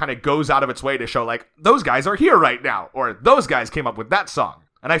movie kind of goes out of its way to show, like, those guys are here right now, or those guys came up with that song.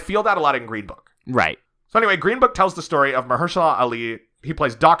 And I feel that a lot in Green Book. Right. So anyway, Green Book tells the story of Mahershala Ali. He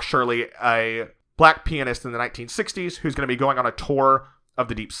plays Doc Shirley, a black pianist in the 1960s who's going to be going on a tour of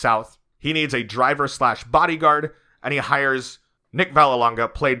the Deep South. He needs a driver/bodyguard, and he hires Nick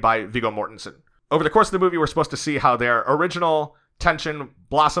Vallelonga, played by Viggo Mortensen. Over the course of the movie, we're supposed to see how their original tension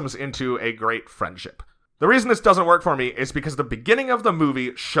blossoms into a great friendship. The reason this doesn't work for me is because the beginning of the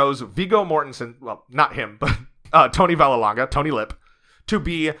movie shows Viggo Mortensen, well, not him, but Tony Vallelonga, Tony Lip, to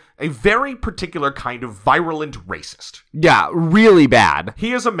be a very particular kind of virulent racist. Yeah, really bad.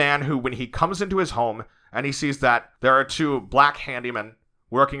 He is a man who, when he comes into his home and he sees that there are two black handymen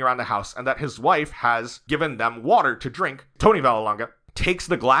working around the house and that his wife has given them water to drink, Tony Vallelonga takes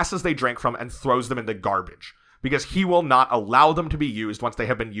the glasses they drank from and throws them in the garbage because he will not allow them to be used once they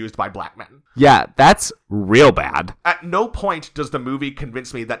have been used by black men. Yeah, that's real bad. At no point does the movie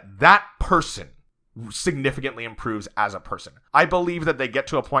convince me that that person significantly improves as a person. I believe that they get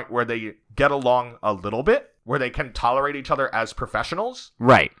to a point where they get along a little bit, where they can tolerate each other as professionals.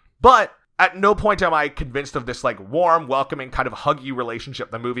 Right. But at no point am I convinced of this, like, warm, welcoming, kind of huggy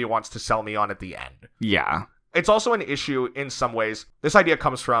relationship the movie wants to sell me on at the end. Yeah. It's also an issue in some ways. This idea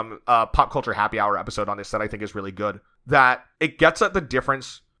comes from a Pop Culture Happy Hour episode on this that I think is really good. That it gets at the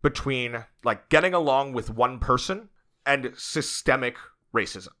difference between, like, getting along with one person and systemic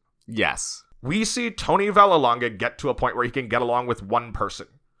racism. Yes. We see Tony Vallelonga get to a point where he can get along with one person.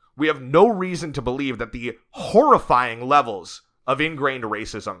 We have no reason to believe that the horrifying levels of ingrained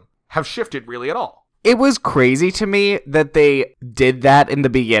racism have shifted really at all. It was crazy to me that they did that in the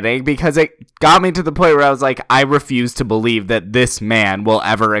beginning because it got me to the point where I was like, I refuse to believe that this man will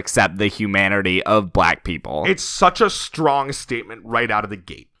ever accept the humanity of black people. It's such a strong statement right out of the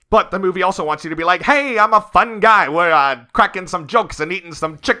gate. But the movie also wants you to be like, hey, I'm a fun guy. We're cracking some jokes and eating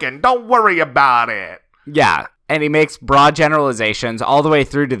some chicken. Don't worry about it. Yeah, and he makes broad generalizations all the way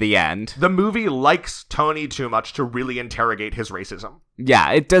through to the end. The movie likes Tony too much to really interrogate his racism.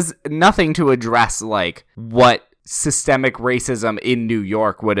 Yeah, it does nothing to address, like, what systemic racism in New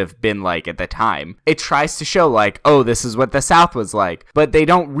York would have been like at the time. It tries to show, like, oh, this is what the South was like, but they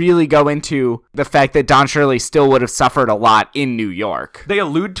don't really go into the fact that Don Shirley still would have suffered a lot in New York. They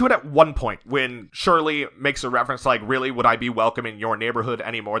allude to it at one point when Shirley makes a reference to, like, really, would I be welcome in your neighborhood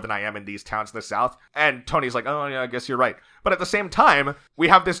any more than I am in these towns in the South? And Tony's like, oh, yeah, I guess you're right. But at the same time, we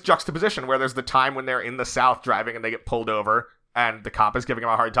have this juxtaposition where there's the time when they're in the South driving and they get pulled over and the cop is giving him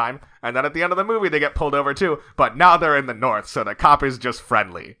a hard time. And then at the end of the movie, they get pulled over too. But now they're in the North, so the cop is just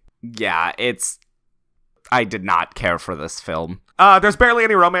friendly. Yeah, I did not care for this film. There's barely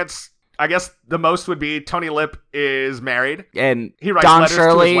any romance. I guess the most would be Tony Lip is married. And he writes Don letters to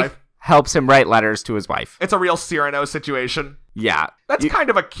Shirley his wife. helps him write letters to his wife. It's a real Cyrano situation. Yeah. That's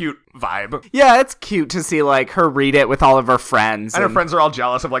kind of a cute vibe. Yeah, it's cute to see, like, her read it with all of her friends. And her friends are all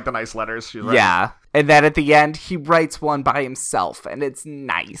jealous of, like, the nice letters she's writing. Yeah. And then at the end, he writes one by himself, and it's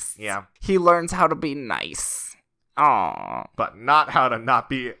nice. Yeah. He learns how to be nice. Aww. But not how to not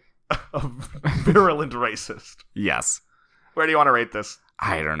be a virulent racist. Yes. Where do you want to rate this?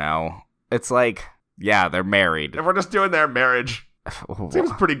 I don't know. It's like, yeah, they're married. If we're just doing their marriage,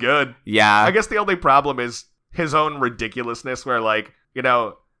 seems pretty good. Yeah. I guess the only problem is his own ridiculousness where, like, you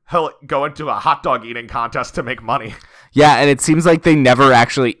know, he'll go into a hot dog eating contest to make money. Yeah, and it seems like they never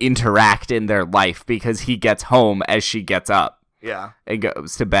actually interact in their life because he gets home as she gets up. Yeah. And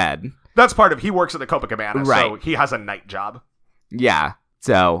goes to bed. That's part of he works at the Copacabana, right. So he has a night job. Yeah.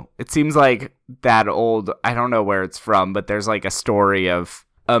 So it seems like that old, I don't know where it's from, but there's like a story of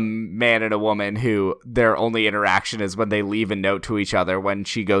a man and a woman who their only interaction is when they leave a note to each other when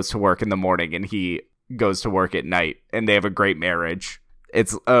she goes to work in the morning and he goes to work at night, and they have a great marriage.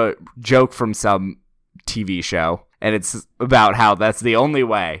 It's a joke from some TV show, and it's about how that's the only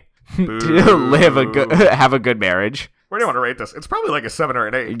way to have a good marriage. Where do you want to rate this? It's probably like a 7 or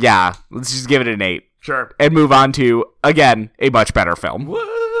an 8. Yeah, let's just give it an 8. Sure. And move on to, again, a much better film.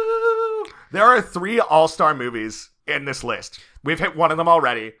 Woo! There are 3 all-star movies in this list. We've hit one of them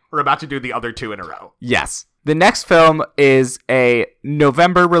already. We're about to do the other 2 in a row. Yes. The next film is a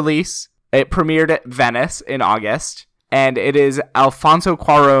November release. It premiered at Venice in August, and it is Alfonso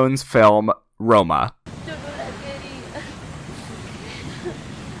Cuarón's film, Roma.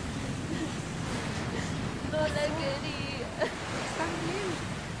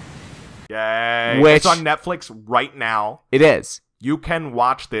 Yay. Which, it's on Netflix right now. It is. You can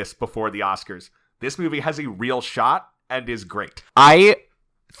watch this before the Oscars. This movie has a real shot and is great. I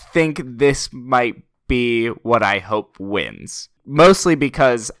think this might be what I hope wins. Mostly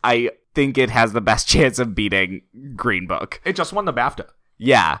because I think it has the best chance of beating Green Book. It just won the BAFTA.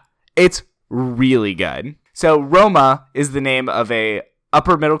 Yeah, it's really good. So Roma is the name of a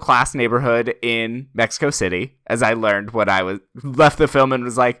upper middle class neighborhood in Mexico City, as I learned when I left the film and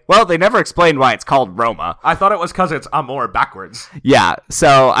was like, well, they never explained why it's called Roma. I thought it was because it's Amor backwards. Yeah,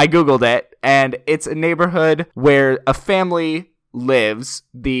 so I Googled it, and it's a neighborhood where a family lives.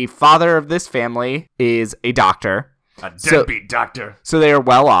 The father of this family is a doctor. A deadbeat doctor. So they are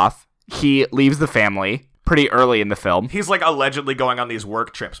well off. He leaves the family pretty early in the film. He's like allegedly going on these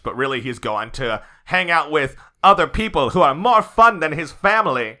work trips, but really he's going to hang out with other people who are more fun than his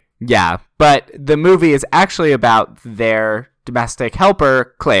family. Yeah, but the movie is actually about their domestic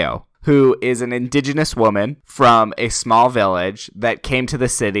helper, Cleo, who is an indigenous woman from a small village that came to the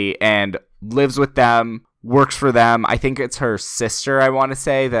city and lives with them, works for them. I think it's her sister, I want to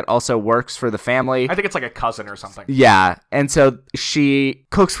say, that also works for the family. I think it's like a cousin or something. Yeah, and so she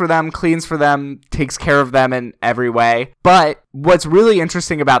cooks for them, cleans for them, takes care of them in every way. But what's really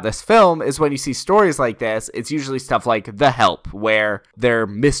interesting about this film is when you see stories like this, it's usually stuff like The Help, where they're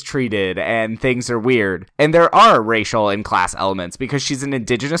mistreated and things are weird. And there are racial and class elements because she's an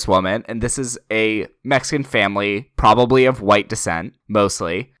indigenous woman, and this is a Mexican family, probably of white descent,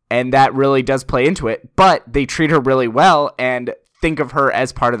 mostly. And that really does play into it, but they treat her really well and think of her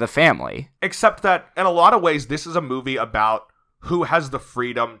as part of the family. Except that, in a lot of ways, this is a movie about who has the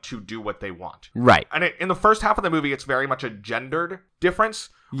freedom to do what they want. Right. And in the first half of the movie, it's very much a gendered difference.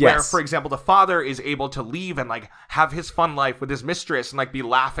 Yes. Where, for example, the father is able to leave and, like, have his fun life with his mistress and, like, be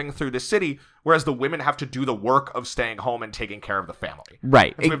laughing through the city, whereas the women have to do the work of staying home and taking care of the family.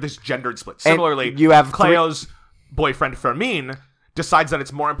 Right. And so we have this gendered split. Similarly, you have Cleo's boyfriend, Fermin, decides that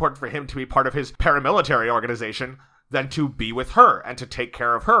it's more important for him to be part of his paramilitary organization than to be with her and to take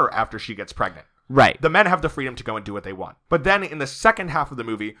care of her after she gets pregnant. Right. The men have the freedom to go and do what they want. But then in the second half of the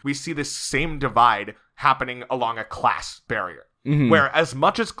movie, we see this same divide happening along a class barrier. Mm-hmm. Where as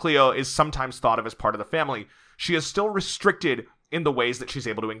much as Cleo is sometimes thought of as part of the family, she is still restricted in the ways that she's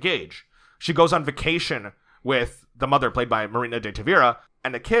able to engage. She goes on vacation with the mother, played by Marina de Tavira,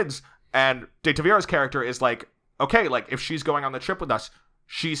 and the kids, and de Tavira's character is like, okay, like, if she's going on the trip with us,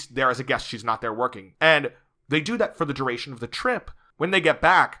 she's there as a guest, she's not there working. And they do that for the duration of the trip. When they get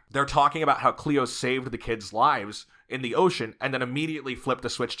back, they're talking about how Cleo saved the kids' lives in the ocean, and then immediately flip the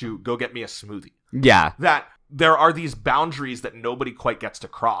switch to go get me a smoothie. Yeah. That there are these boundaries that nobody quite gets to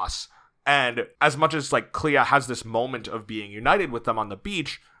cross. And as much as, like, Cleo has this moment of being united with them on the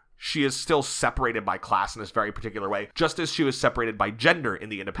beach, she is still separated by class in this very particular way, just as she was separated by gender in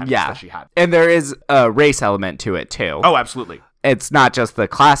the independence that she had. And there is a race element to it, too. Oh, absolutely. It's not just the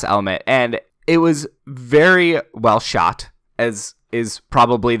class element. And it was very well shot, as is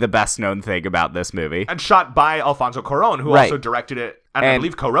probably the best known thing about this movie. And shot by Alfonso Cuarón, who also directed it and I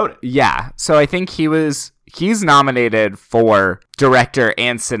believe co-wrote it. Yeah. So I think he's nominated for director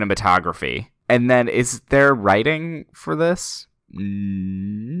and cinematography. And then is there writing for this?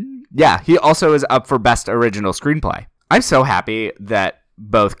 Yeah, he also is up for Best Original Screenplay. I'm so happy that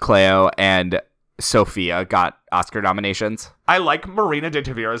both Cleo and Sofia got Oscar nominations. I like Marina de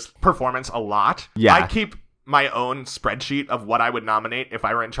Tavira's performance a lot. Yeah. I keep my own spreadsheet of what I would nominate if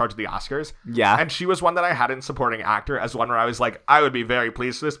I were in charge of the Oscars. Yeah. And she was one that I had in supporting actor as one where I was like, I would be very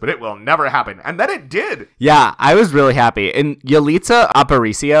pleased with this, but it will never happen. And then it did. Yeah, I was really happy. And Yalitza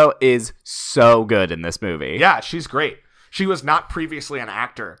Aparicio is so good in this movie. Yeah, she's great. She was not previously an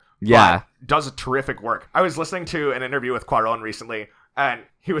actor. Yeah. But does a terrific work. I was listening to an interview with Cuarón recently, and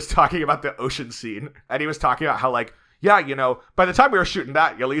he was talking about the ocean scene. And he was talking about how, like, yeah, you know, by the time we were shooting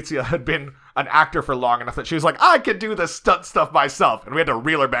that, Yalitza had been an actor for long enough that she was like, I could do this stunt stuff myself. And we had to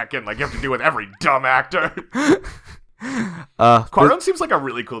reel her back in like you have to do with every dumb actor. Cuarón seems like a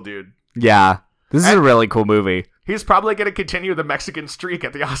really cool dude. Yeah. This is a really cool movie. He's probably going to continue the Mexican streak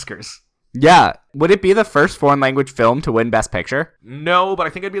at the Oscars. Yeah. Would it be the first foreign language film to win Best Picture? No, but I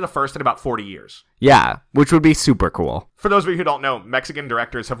think it'd be the first in about 40 years. Yeah, which would be super cool. For those of you who don't know, Mexican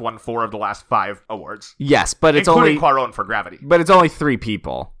directors have won 4 of the last 5 awards. Yes, but it's including only Cuarón for Gravity. But it's only 3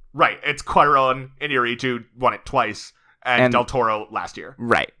 people. Right. It's Cuarón, Iñárritu won it twice, and Del Toro last year.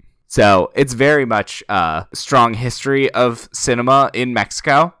 Right. So it's very much a strong history of cinema in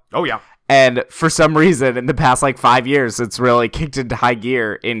Mexico. Oh, yeah. And for some reason, in the past, 5 years, it's really kicked into high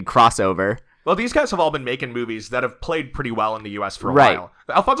gear in crossover. Well, these guys have all been making movies that have played pretty well in the U.S. for a while.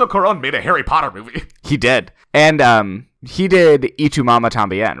 Alfonso Cuarón made a Harry Potter movie. He did. And he did Y Tu Mama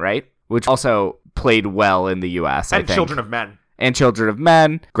Tambien, right? Which also played well in the U.S., I think. And Children of Men. And Children of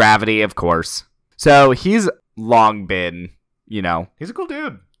Men. Gravity, of course. So he's long been, He's a cool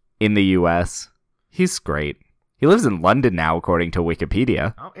dude. In the U.S. He's great. He lives in London now, according to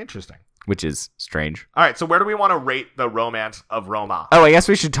Wikipedia. Oh, interesting. Which is strange. All right, so where do we want to rate the romance of Roma? Oh, I guess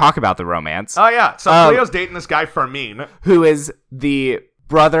we should talk about the romance. Oh, yeah. So Cleo's dating this guy, Fermin. Who is the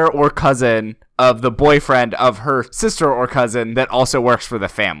brother or cousin of the boyfriend of her sister or cousin that also works for the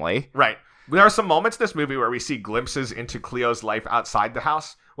family. Right. There are some moments in this movie where we see glimpses into Cleo's life outside the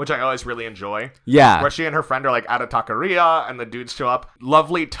house, which I always really enjoy. Yeah. Where she and her friend are at a taqueria, and the dudes show up.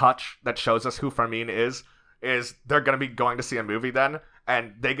 Lovely touch that shows us who Fermin is they're going to be going to see a movie then.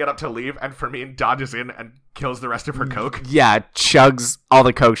 And they get up to leave, and Fermin dodges in and kills the rest of her coke. Yeah, chugs all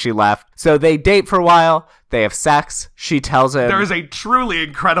the coke she left. So they date for a while. They have sex. She tells him... There is a truly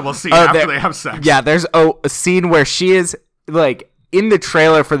incredible scene after they have sex. Yeah, there's a scene where she is, in the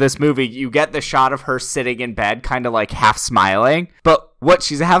trailer for this movie, you get the shot of her sitting in bed, kind of half smiling. But what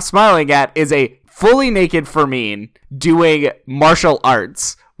she's half smiling at is a fully naked Fermin doing martial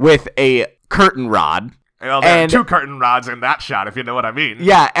arts with a curtain rod. Well, there are 2 curtain rods in that shot, if you know what I mean.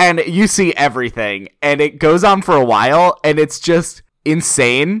 Yeah, and you see everything. And it goes on for a while, and it's just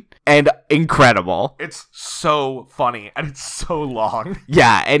insane and incredible. It's so funny, and it's so long.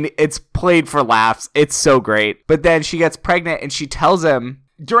 Yeah, and it's played for laughs. It's so great. But then she gets pregnant, and she tells him...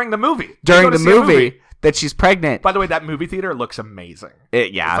 During the movie. That she's pregnant. By the way, that movie theater looks amazing.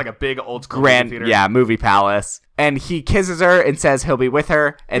 Yeah. It's like a big old school movie theater. Yeah, movie palace. And he kisses her and says he'll be with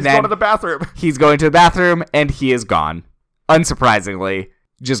her. And he's going to the bathroom. He's going to the bathroom, and he is gone. Unsurprisingly,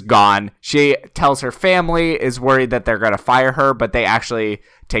 just gone. She tells her family, is worried that they're going to fire her, but they actually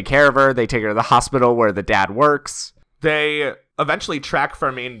take care of her. They take her to the hospital where the dad works. They eventually track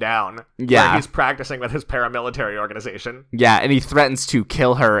Fermin down. Yeah. Where he's practicing with his paramilitary organization. Yeah, and he threatens to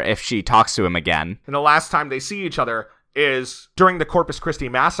kill her if she talks to him again. And the last time they see each other is during the Corpus Christi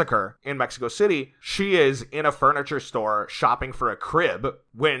massacre in Mexico City. She is in a furniture store shopping for a crib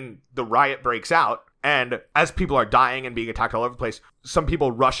when the riot breaks out. And as people are dying and being attacked all over the place, some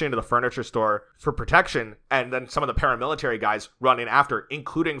people rush into the furniture store for protection, and then some of the paramilitary guys run in after,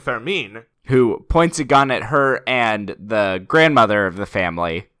 including Fermin, who points a gun at her and the grandmother of the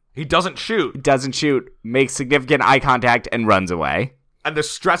family. He doesn't shoot, makes significant eye contact, and runs away. And the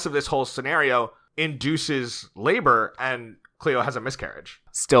stress of this whole scenario induces labor, and Cleo has a miscarriage.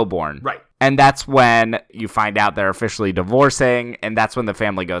 Stillborn. Right. And that's when you find out they're officially divorcing, and that's when the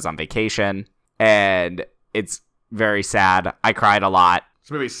family goes on vacation. And it's very sad. I cried a lot.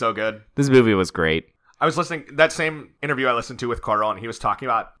 This movie's so good. This movie was great. I was listening, that same interview I listened to with Cuarón, he was talking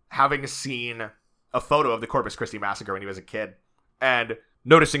about having seen a photo of the Corpus Christi massacre when he was a kid. And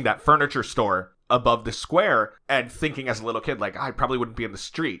noticing that furniture store above the square and thinking as a little kid, like, I probably wouldn't be in the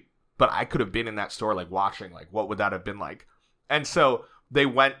street, but I could have been in that store, like, watching, like, what would that have been like? And so they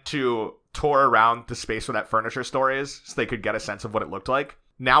went to tour around the space where that furniture store is so they could get a sense of what it looked like.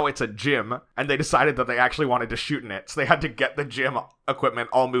 Now it's a gym, and they decided that they actually wanted to shoot in it, so they had to get the gym equipment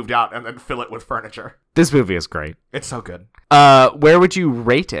all moved out and then fill it with furniture. This movie is great. It's so good. Where would you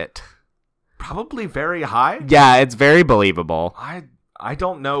rate it? Probably very high. Yeah, it's very believable. I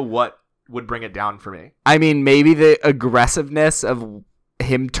don't know what would bring it down for me. I mean, maybe the aggressiveness of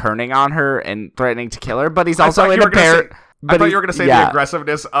him turning on her and threatening to kill her, but he's also in a pair. I thought you were going to say the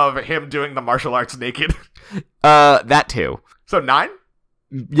aggressiveness of him doing the martial arts naked. That too. So 9?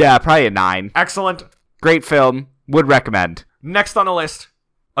 Yeah, probably a 9. Excellent. Great film. Would recommend. Next on the list,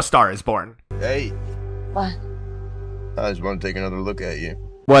 A Star is Born. Hey. What? I just want to take another look at you.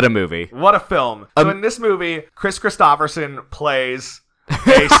 What a movie. What a film. So in this movie, Chris Christopherson plays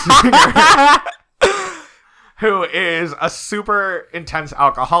a singer who is a super intense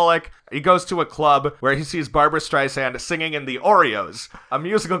alcoholic. He goes to a club where he sees Barbra Streisand singing in the Oreos, a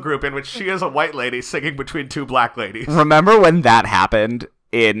musical group in which she is a white lady singing between two black ladies. Remember when that happened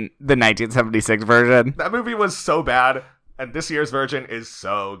in the 1976 version? That movie was so bad, and this year's version is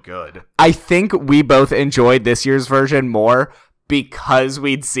so good. I think we both enjoyed this year's version more because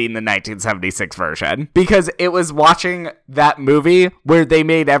we'd seen the 1976 version. Because it was watching that movie where they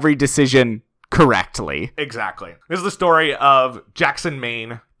made every decision correctly. Exactly. This is the story of Jackson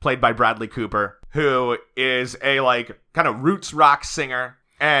Maine, played by Bradley Cooper, who is a kind of roots rock singer,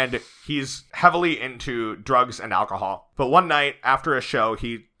 and he's heavily into drugs and alcohol. But one night after a show,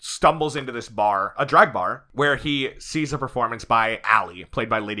 he stumbles into this bar, a drag bar, where he sees a performance by Ally, played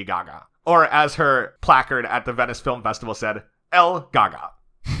by Lady Gaga. Or as her placard at the Venice Film Festival said, El Gaga.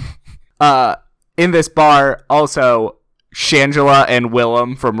 In this bar, also, Shangela and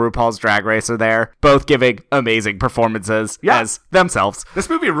Willem from RuPaul's Drag Race are there, both giving amazing performances as themselves. This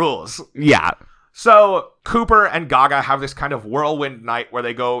movie rules. Yeah. So Cooper and Gaga have this kind of whirlwind night where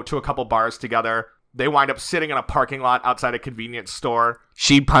they go to a couple bars together. They wind up sitting in a parking lot outside a convenience store.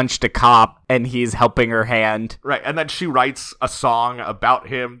 She punched a cop and he's helping her hand. Right. And then she writes a song about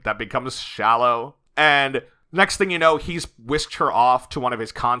him that becomes Shallow. And next thing you know, he's whisked her off to one of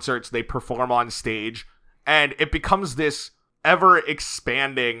his concerts. They perform on stage. And it becomes this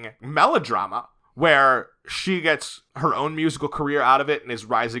ever-expanding melodrama where she gets her own musical career out of it and is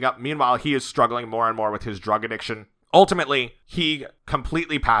rising up. Meanwhile, he is struggling more and more with his drug addiction. Ultimately, he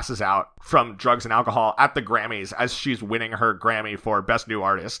completely passes out from drugs and alcohol at the Grammys as she's winning her Grammy for Best New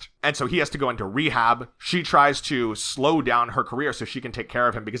Artist. And so he has to go into rehab. She tries to slow down her career so she can take care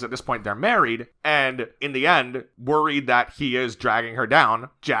of him because at this point they're married. And in the end, worried that he is dragging her down,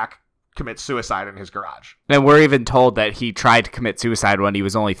 Jack commits suicide in his garage. And we're even told that he tried to commit suicide when he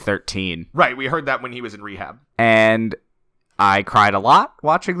was only 13. Right, we heard that when he was in rehab. And I cried a lot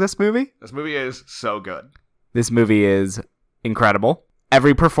watching this movie. This movie is so good. This movie is incredible.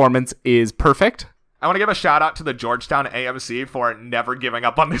 Every performance is perfect. I want to give a shout out to the Georgetown AMC for never giving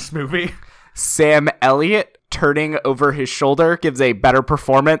up on this movie. Sam Elliott turning over his shoulder gives a better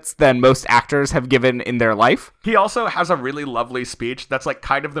performance than most actors have given in their life. He also has a really lovely speech that's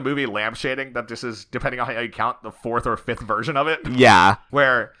kind of the movie Lampshading, that this is, depending on how you count, the 4th or 5th version of it. Yeah.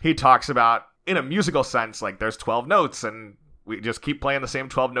 Where he talks about, in a musical sense, there's 12 notes and we just keep playing the same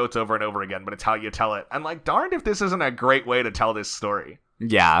 12 notes over and over again, but it's how you tell it. And darned if this isn't a great way to tell this story.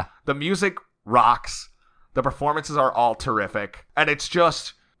 Yeah. The music rocks. The performances are all terrific. And it's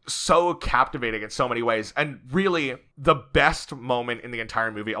just so captivating in so many ways. And really, the best moment in the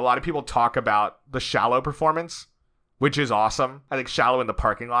entire movie, a lot of people talk about the Shallow performance, which is awesome. I think Shallow in the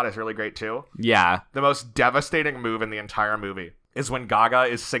parking lot is really great too. Yeah. The most devastating move in the entire movie is when Gaga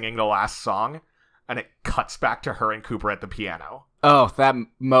is singing the last song and it cuts back to her and Cooper at the piano. Oh, that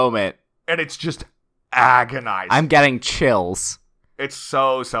moment. And it's just agonizing. I'm getting chills. It's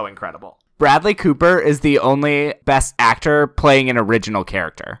so, so incredible. Bradley Cooper is the only best actor playing an original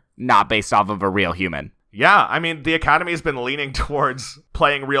character, not based off of a real human. Yeah, I mean, the Academy has been leaning towards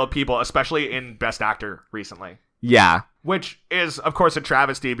playing real people, especially in Best Actor recently. Yeah. Which is, of course, a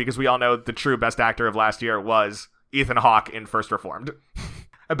travesty because we all know the true Best Actor of last year was Ethan Hawke in First Reformed.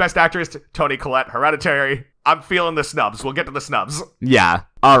 A Best Actress, Toni Collette, Hereditary. I'm feeling the snubs. We'll get to the snubs. Yeah.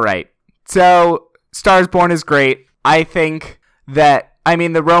 All right. So, Stars Born is great. I think that,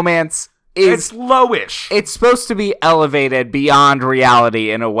 the romance it's lowish. It's supposed to be elevated beyond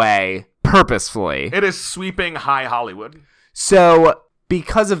reality in a way, purposefully. It is sweeping high Hollywood. So,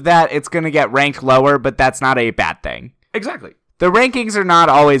 because of that, it's going to get ranked lower, but that's not a bad thing. Exactly. The rankings are not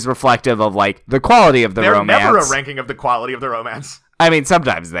always reflective of, the quality of the romance. They're never a ranking of the quality of the romance. I mean,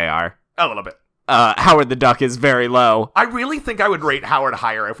 sometimes they are. A little bit. Howard the Duck is very low. I really think I would rate Howard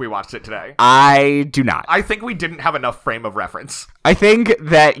higher if we watched it today. I do not. I think we didn't have enough frame of reference. I think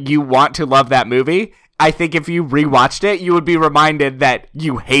that you want to love that movie. I think if you rewatched it, you would be reminded that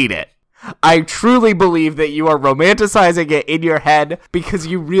you hate it. I truly believe that you are romanticizing it in your head because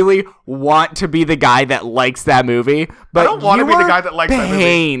you really want to be the guy that likes that movie. But I don't want to be the guy that likes that movie.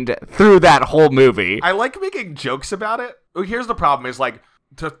 Pained through that whole movie. I like making jokes about it. Here's the problem is like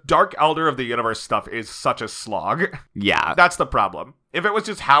the Dark Elder of the Universe stuff is such a slog. Yeah. That's the problem. If it was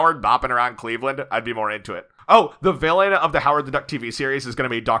just Howard bopping around Cleveland, I'd be more into it. Oh, the villain of the Howard the Duck TV series is going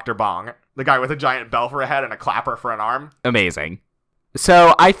to be Dr. Bong, the guy with a giant bell for a head and a clapper for an arm. Amazing.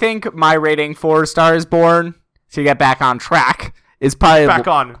 So I think my rating for Star is Born, to get back on track, is probably... Back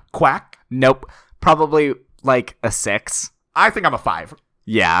on Quack? Nope. Probably like a 6. I think I'm a 5.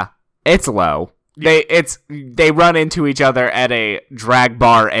 Yeah. It's low. Yeah. They run into each other at a drag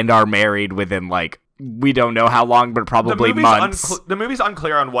bar and are married within like, we don't know how long, but probably months. The movie's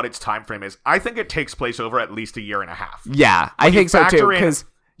unclear on what its time frame is. I think it takes place over at least a year and a half. Yeah, I think so too, because...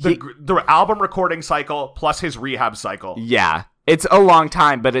 The album recording cycle plus his rehab cycle. Yeah. It's a long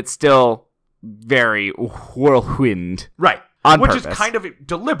time, but it's still very whirlwind. Right. Which is kind of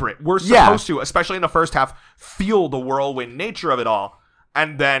deliberate. We're supposed to, especially in the first half, feel the whirlwind nature of it all.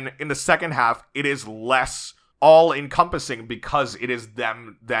 And then in the second half, it is less all-encompassing because it is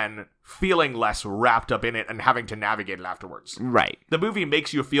them then feeling less wrapped up in it and having to navigate it afterwards. Right. The movie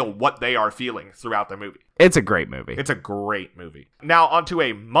makes you feel what they are feeling throughout the movie. It's a great movie. It's a great movie. Now, onto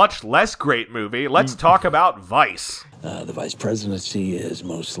a much less great movie. Let's talk about Vice. The vice presidency is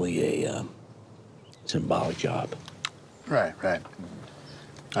mostly a symbolic job. Right.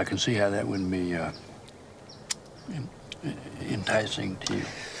 I can see how that wouldn't be enticing to you.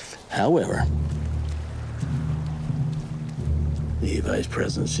 However, the vice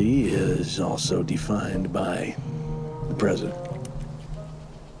presidency is also defined by the president.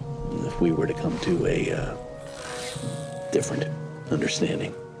 And if we were to come to a different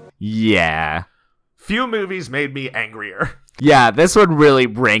understanding. Yeah. Few movies made me angrier. Yeah, this one really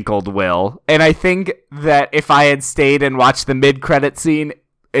rankled Will. And I think that if I had stayed and watched the mid-credit scene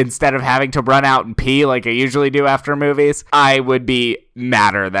instead of having to run out and pee like I usually do after movies, I would be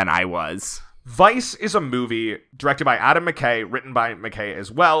madder than I was. Vice is a movie directed by Adam McKay, written by McKay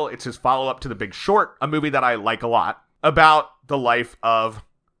as well. It's his follow-up to The Big Short, a movie that I like a lot, about the life of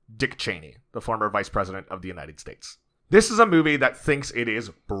Dick Cheney, the former vice president of the United States. This is a movie that thinks it is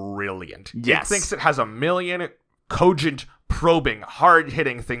brilliant. Yes. It thinks it has a million cogent, probing,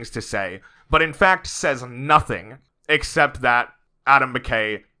 hard-hitting things to say, but in fact says nothing except that Adam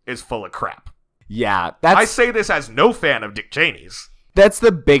McKay is full of crap. Yeah, I say this as no fan of Dick Cheney's. That's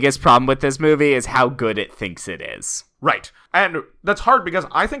the biggest problem with this movie is how good it thinks it is. Right. And that's hard because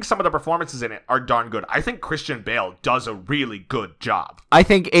I think some of the performances in it are darn good. I think Christian Bale does a really good job. I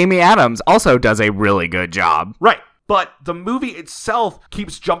think Amy Adams also does a really good job. Right. But the movie itself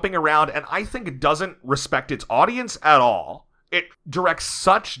keeps jumping around and I think it doesn't respect its audience at all. It directs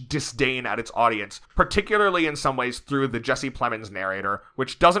such disdain at its audience, particularly in some ways through the Jesse Plemons narrator,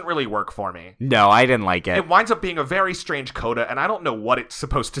 which doesn't really work for me. No, I didn't like it. It winds up being a very strange coda, and I don't know what it's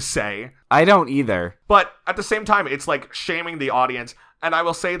supposed to say. I don't either. But at the same time, it's like shaming the audience. And I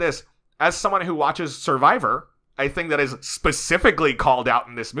will say this, as someone who watches Survivor, a thing that is specifically called out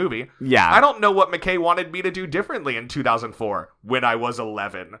in this movie, yeah, I don't know what McKay wanted me to do differently in 2004 when I was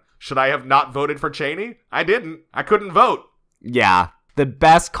 11. Should I have not voted for Cheney? I didn't. I couldn't vote. Yeah. The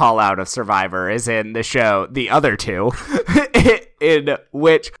best call out of Survivor is in the show The Other Two, in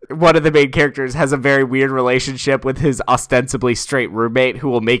which one of the main characters has a very weird relationship with his ostensibly straight roommate who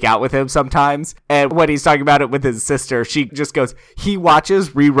will make out with him sometimes. And when he's talking about it with his sister, she just goes, he watches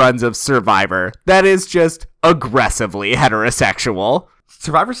reruns of Survivor. That is just aggressively heterosexual.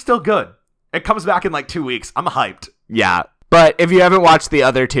 Survivor's still good. It comes back in like 2 weeks. I'm hyped. Yeah. But if you haven't watched The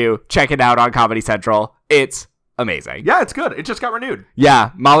Other Two, check it out on Comedy Central. It's amazing. Yeah, it's good. It just got renewed. Yeah,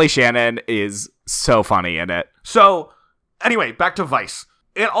 Molly Shannon is so funny in it. So, anyway, back to Vice.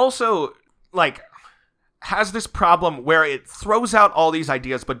 It also, like, has this problem where it throws out all these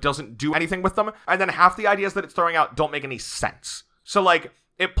ideas but doesn't do anything with them, and then half the ideas that it's throwing out don't make any sense. So, like,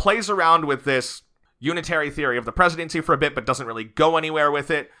 it plays around with this unitary theory of the presidency for a bit but doesn't really go anywhere with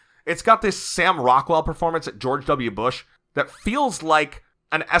it. It's got this Sam Rockwell performance at George W. Bush that feels like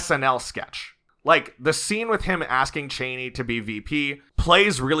an SNL sketch. Like, the scene with him asking Cheney to be VP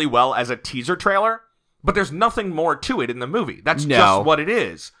plays really well as a teaser trailer, but there's nothing more to it in the movie. That's just what it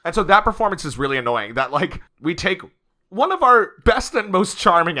is. And so that performance is really annoying, that, like, we take one of our best and most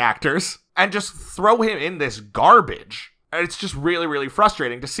charming actors and just throw him in this garbage And it's just really, really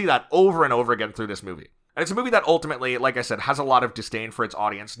frustrating to see that over and over again through this movie. And it's a movie that ultimately, like I said, has a lot of disdain for its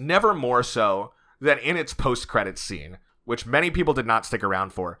audience, never more so than in its post-credits scene, which many people did not stick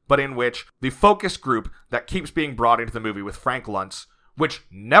around for, but in which the focus group that keeps being brought into the movie with Frank Luntz, which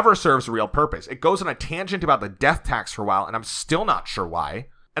never serves a real purpose. It goes on a tangent about the death tax for a while, and I'm still not sure why.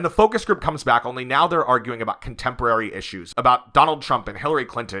 And the focus group comes back, only now they're arguing about contemporary issues, about Donald Trump and Hillary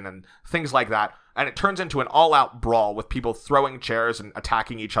Clinton and things like that. And it turns into an all-out brawl with people throwing chairs and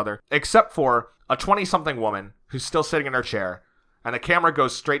attacking each other, except for a 20-something woman who's still sitting in her chair, and the camera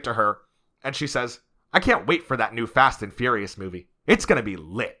goes straight to her, and she says, "I can't wait for that new Fast and Furious movie. It's gonna be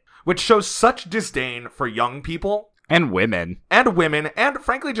lit." Which shows such disdain for young people. And women. And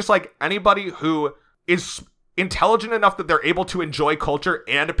frankly, just like anybody who is intelligent enough that they're able to enjoy culture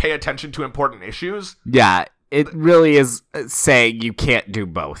and pay attention to important issues. Yeah, it really is saying you can't do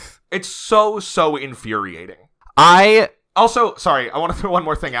both. It's so infuriating. Also, sorry, I want to throw one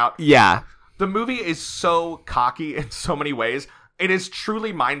more thing out. Yeah. The movie is so cocky in so many ways. It is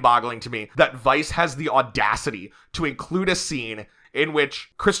truly mind-boggling to me that Vice has the audacity to include a scene in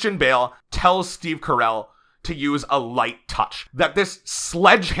which Christian Bale tells Steve Carell to use a light touch. That this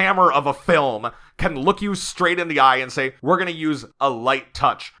sledgehammer of a film can look you straight in the eye and say, we're going to use a light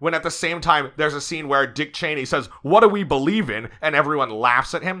touch. When at the same time, there's a scene where Dick Cheney says, "What do we believe in?" And everyone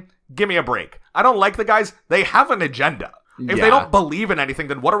laughs at him. Give me a break. I don't like the guys. They have an agenda. If they don't believe in anything,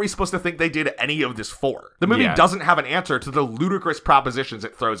 then what are we supposed to think they did any of this for? The movie doesn't have an answer to the ludicrous propositions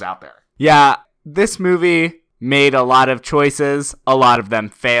it throws out there. Yeah, this movie made a lot of choices. A lot of them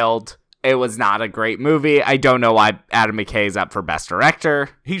failed. It was not a great movie. I don't know why Adam McKay is up for Best Director.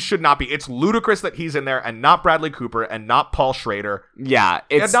 He should not be. It's ludicrous that he's in there and not Bradley Cooper and not Paul Schrader. Yeah,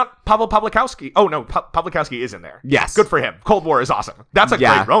 it's... And not Pavel Pawlikowski. Oh, no, Pawlikowski is in there. Yes. Good for him. Cold War is awesome. That's a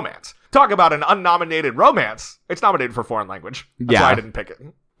great romance. Talk about an unnominated romance. It's nominated for foreign language. That's why I didn't pick it.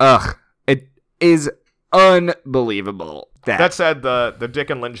 Ugh. It is unbelievable. That said, the Dick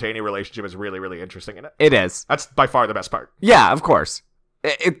and Lynn Cheney relationship is really, really interesting in it. It is. That's by far the best part. Yeah, of course.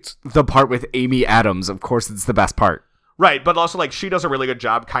 It's the part with Amy Adams. Of course, it's the best part. Right, but also, like, she does a really good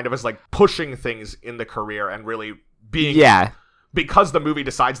job kind of as, like, pushing things in the career and really being... Yeah. Because the movie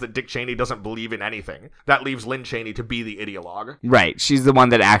decides that Dick Cheney doesn't believe in anything, that leaves Lynn Cheney to be the ideologue. Right, she's the one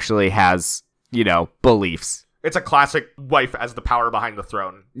that actually has, beliefs. It's a classic wife as the power behind the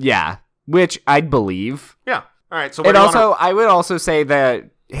throne. Yeah, which I'd believe. Yeah, all right, so... I would also say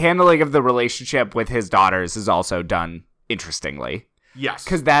the handling of the relationship with his daughters is also done interestingly. Yes.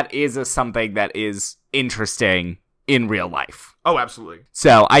 Because that is something that is interesting in real life. Oh, absolutely.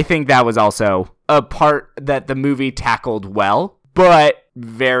 So I think that was also a part that the movie tackled well, but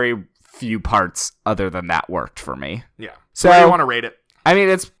very few parts other than that worked for me. Yeah. So where do you want to rate it? I mean,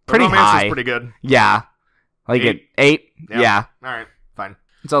 it's pretty high. Is pretty good. Yeah. Like 8? 8? Yeah. All right, fine.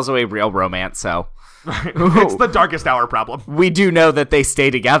 It's also a real romance, so. It's the darkest hour problem. We do know that they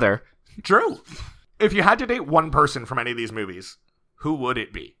stay together. True. If you had to date one person from any of these movies, who would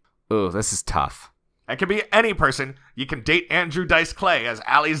it be? Ooh, this is tough. It could be any person. You can date Andrew Dice Clay as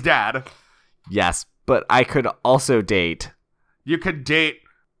Allie's dad. Yes, but I could also date... You could date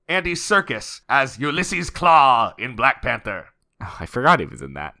Andy Serkis as Ulysses Claw in Black Panther. Oh, I forgot he was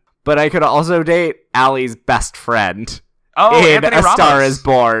in that. But I could also date Allie's best friend in Anthony A Ramos. Star Is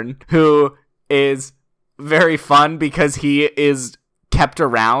Born, who is very fun because he is kept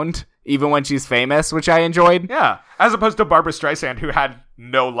around even when she's famous, which I enjoyed. Yeah, as opposed to Barbara Streisand, who had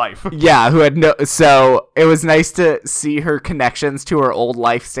no life. Yeah, who had no... So it was nice to see her connections to her old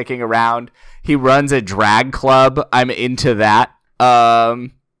life sticking around. He runs a drag club. I'm into that.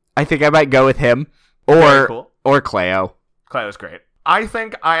 I think I might go with him. Or Cleo. Cleo's great. I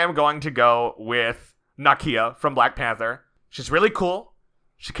think I am going to go with Nakia from Black Panther. She's really cool.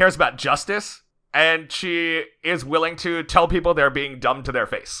 She cares about justice. And she is willing to tell people they're being dumb to their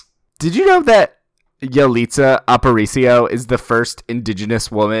face. Did you know that Yalitza Aparicio is the first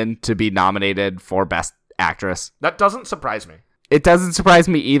indigenous woman to be nominated for Best Actress? That doesn't surprise me. It doesn't surprise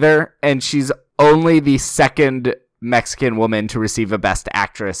me either, and she's only the second Mexican woman to receive a Best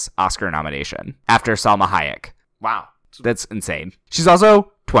Actress Oscar nomination after Salma Hayek. Wow. That's insane. She's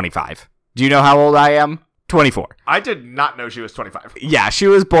also 25. Do you know how old I am? 24. I did not know she was 25. Yeah, she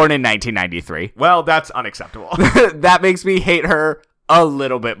was born in 1993. Well, that's unacceptable. That makes me hate her a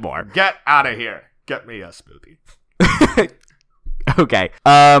little bit more. Get out of here. Get me a smoothie. Okay.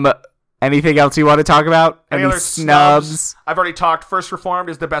 Anything else you want to talk about? Any other snubs? I've already talked. First Reformed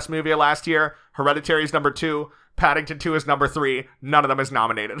is the best movie of last year. Hereditary is number 2. Paddington 2 is number 3. None of them is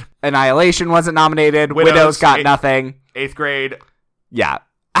nominated. Annihilation wasn't nominated. Widows got nothing. 8th Grade. Yeah.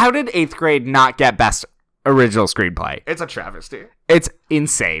 How did 8th Grade not get Best original screenplay. It's a travesty. It's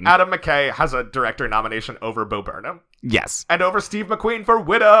insane. Adam McKay has a director nomination over Bo Burnham. Yes. And over Steve McQueen for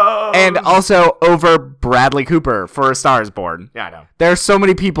Widows. And also over Bradley Cooper for A Star Is Born. Yeah, I know. There are so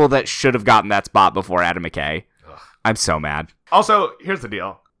many people that should have gotten that spot before Adam McKay. Ugh. I'm so mad. Also, here's the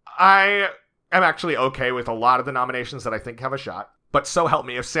deal. I am actually okay with a lot of the nominations that I think have a shot. But so help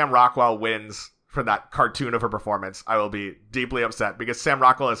me, if Sam Rockwell wins for that cartoon of a performance, I will be deeply upset. Because Sam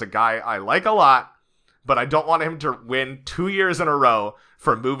Rockwell is a guy I like a lot, but I don't want him to win 2 years in a row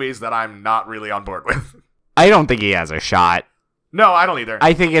for movies that I'm not really on board with. I don't think he has a shot. No, I don't either.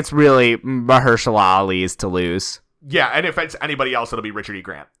 I think it's really Mahershala Ali's to lose. Yeah, and if it's anybody else, it'll be Richard E.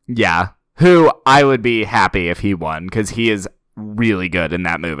 Grant. Yeah, who I would be happy if he won, because he is really good in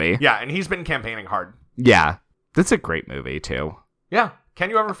that movie. Yeah, and he's been campaigning hard. Yeah, that's a great movie, too. Yeah, Can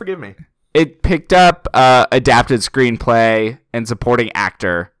You Ever Forgive Me? It picked up adapted screenplay and supporting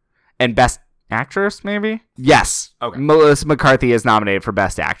actor and best actress, maybe? Yes. Okay. Melissa McCarthy is nominated for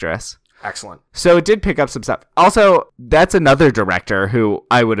best actress. Excellent. So it did pick up some stuff. Also, that's another director who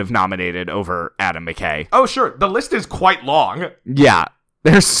I would have nominated over Adam McKay. Oh, sure. The list is quite long. Yeah.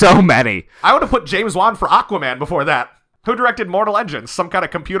 There's so many. I would have put James Wan for Aquaman before that. Who directed Mortal Engines? Some kind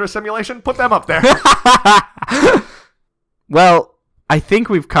of computer simulation? Put them up there. Well, I think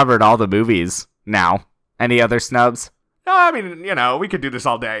we've covered all the movies now. Any other snubs? No, I mean, we could do this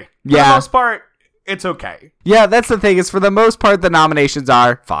all day. For Yeah. the most part, it's okay. Yeah, that's the thing, is for the most part, the nominations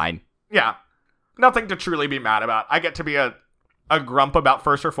are fine. Yeah. Nothing to truly be mad about. I get to be a grump about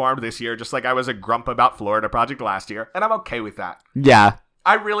First Reformed this year, just like I was a grump about Florida Project last year, and I'm okay with that. Yeah.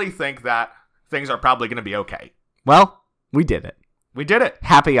 I really think that things are probably going to be okay. Well, we did it. We did it.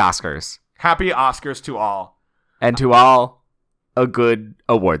 Happy Oscars. Happy Oscars to all. And to all, a good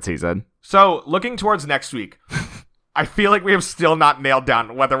award season. So, looking towards next week, I feel like we have still not nailed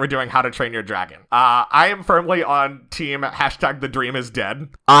down whether we're doing How to Train Your Dragon. I am firmly on team # the dream is dead.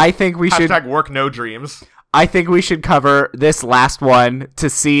 I think we should... # work no dreams. I think we should cover this last one to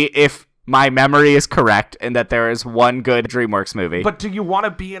see if my memory is correct and that there is one good DreamWorks movie. But do you want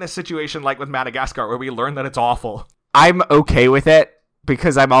to be in a situation like with Madagascar where we learn that it's awful? I'm okay with it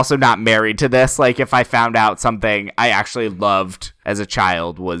because I'm also not married to this. Like, if I found out something I actually loved as a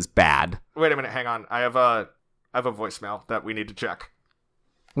child was bad. Wait a minute, hang on. I have a voicemail that we need to check.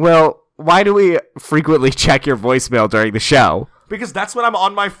 Well, why do we frequently check your voicemail during the show? Because that's when I'm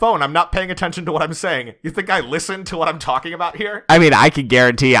on my phone. I'm not paying attention to what I'm saying. You think I listen to what I'm talking about here? I mean, I can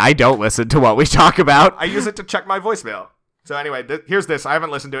guarantee I don't listen to what we talk about. I use it to check my voicemail. So anyway, here's this. I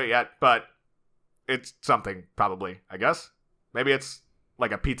haven't listened to it yet, but it's something, probably, I guess. Maybe it's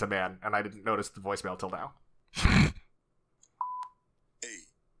like a pizza man, and I didn't notice the voicemail till now. Hey,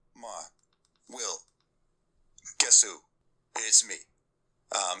 Ma, Will, guess who? It's me.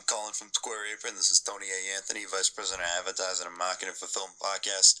 I'm calling from Square Apron. This is Tony A. Anthony, Vice President of Advertising and Marketing for Film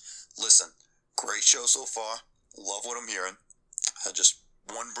Podcast. Listen, great show so far. Love what I'm hearing. Just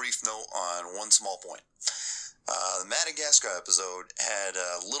one brief note on one small point. The Madagascar episode had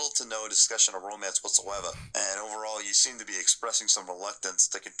little to no discussion of romance whatsoever, and overall you seem to be expressing some reluctance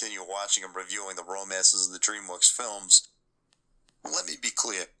to continue watching and reviewing the romances of the DreamWorks films. Let me be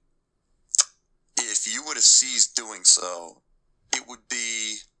clear. If you were to cease doing so, it would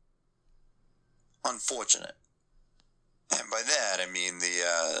be unfortunate. And by that, I mean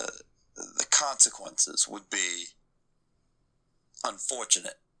the consequences would be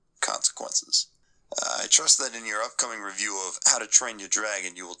unfortunate consequences. I trust that in your upcoming review of How to Train Your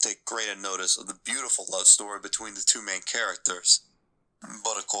Dragon, you will take greater notice of the beautiful love story between the two main characters.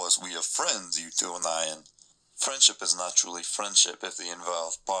 But of course, we are friends, you two and I, and friendship is not truly friendship if the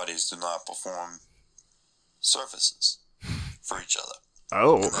involved parties do not perform services for each other.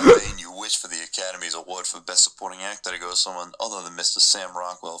 Oh. In that vein, you wish for the Academy's award for Best Supporting Actor to go to someone other than Mr. Sam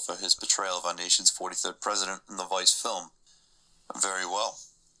Rockwell for his portrayal of our nation's 43rd president in the Vice film. Very well.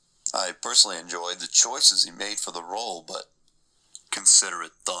 I personally enjoyed the choices he made for the role, but consider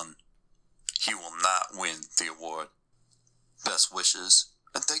it done. He will not win the award. Best wishes,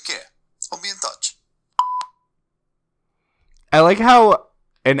 and take care. I'll be in touch. I like how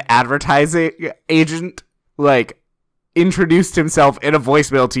an advertising agent, introduced himself in a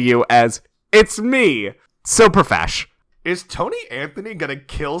voicemail to you as, "It's me." So profesh. Is Tony Anthony gonna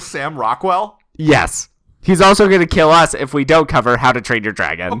kill Sam Rockwell? Yes. He's also going to kill us if we don't cover How to Train Your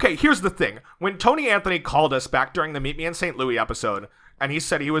Dragon. Okay, here's the thing. When Tony Anthony called us back during the Meet Me in St. Louis episode, and he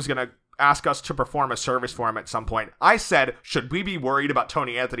said he was going to ask us to perform a service for him at some point, I said, should we be worried about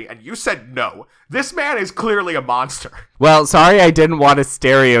Tony Anthony? And you said no. This man is clearly a monster. Well, sorry I didn't want to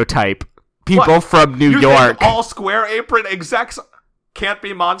stereotype people from New You York. think all Square Apron execs can't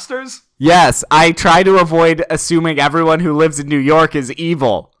be monsters? Yes, I try to avoid assuming everyone who lives in New York is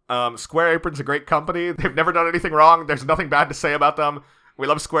evil. Square Apron's a great company. They've never done anything wrong. There's nothing bad to say about them. We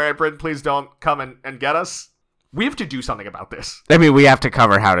love Square Apron. Please don't come and get us. We have to do something about this. I mean, we have to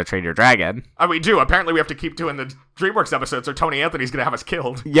cover How to Train Your Dragon. We do. Apparently, we have to keep doing the DreamWorks episodes or Tony Anthony's going to have us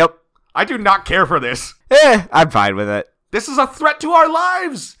killed. Yep. I do not care for this. I'm fine with it. This is a threat to our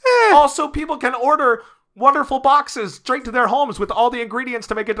lives. Also, people can order wonderful boxes straight to their homes with all the ingredients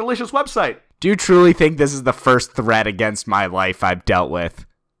to make a delicious website. Do you truly think this is the first threat against my life I've dealt with?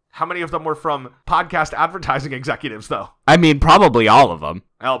 How many of them were from podcast advertising executives, though? I mean, probably all of them.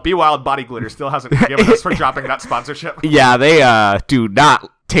 Well, Be Wild Body Glitter still hasn't forgiven us for dropping that sponsorship. Yeah, they do not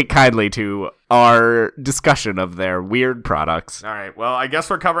take kindly to our discussion of their weird products. All right, well, I guess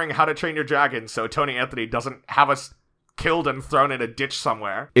we're covering How to Train Your Dragon, so Tony Anthony doesn't have us killed and thrown in a ditch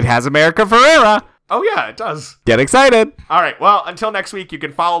somewhere. It has America Ferrera. Oh, yeah, it does. Get excited. All right, well, until next week, you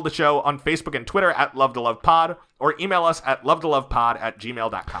can follow the show on Facebook and Twitter at LoveToLovePod or email us at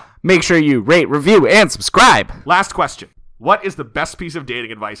lovetolovepod@gmail.com. Make sure you rate, review, and subscribe. Last question. What is the best piece of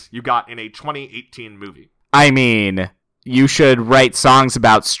dating advice you got in a 2018 movie? I mean, you should write songs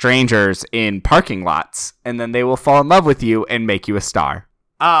about strangers in parking lots, and then they will fall in love with you and make you a star.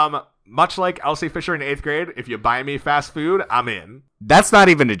 Much like Elsie Fisher in 8th grade, if you buy me fast food, I'm in. That's not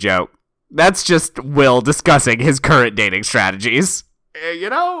even a joke. That's just Will discussing his current dating strategies.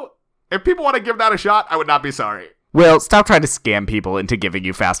 If people want to give that a shot, I would not be sorry. Will, stop trying to scam people into giving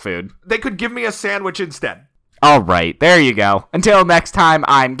you fast food. They could give me a sandwich instead. All right, there you go. Until next time,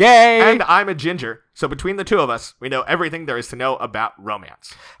 I'm gay. And I'm a ginger. So between the two of us, we know everything there is to know about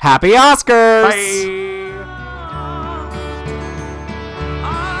romance. Happy Oscars! Bye!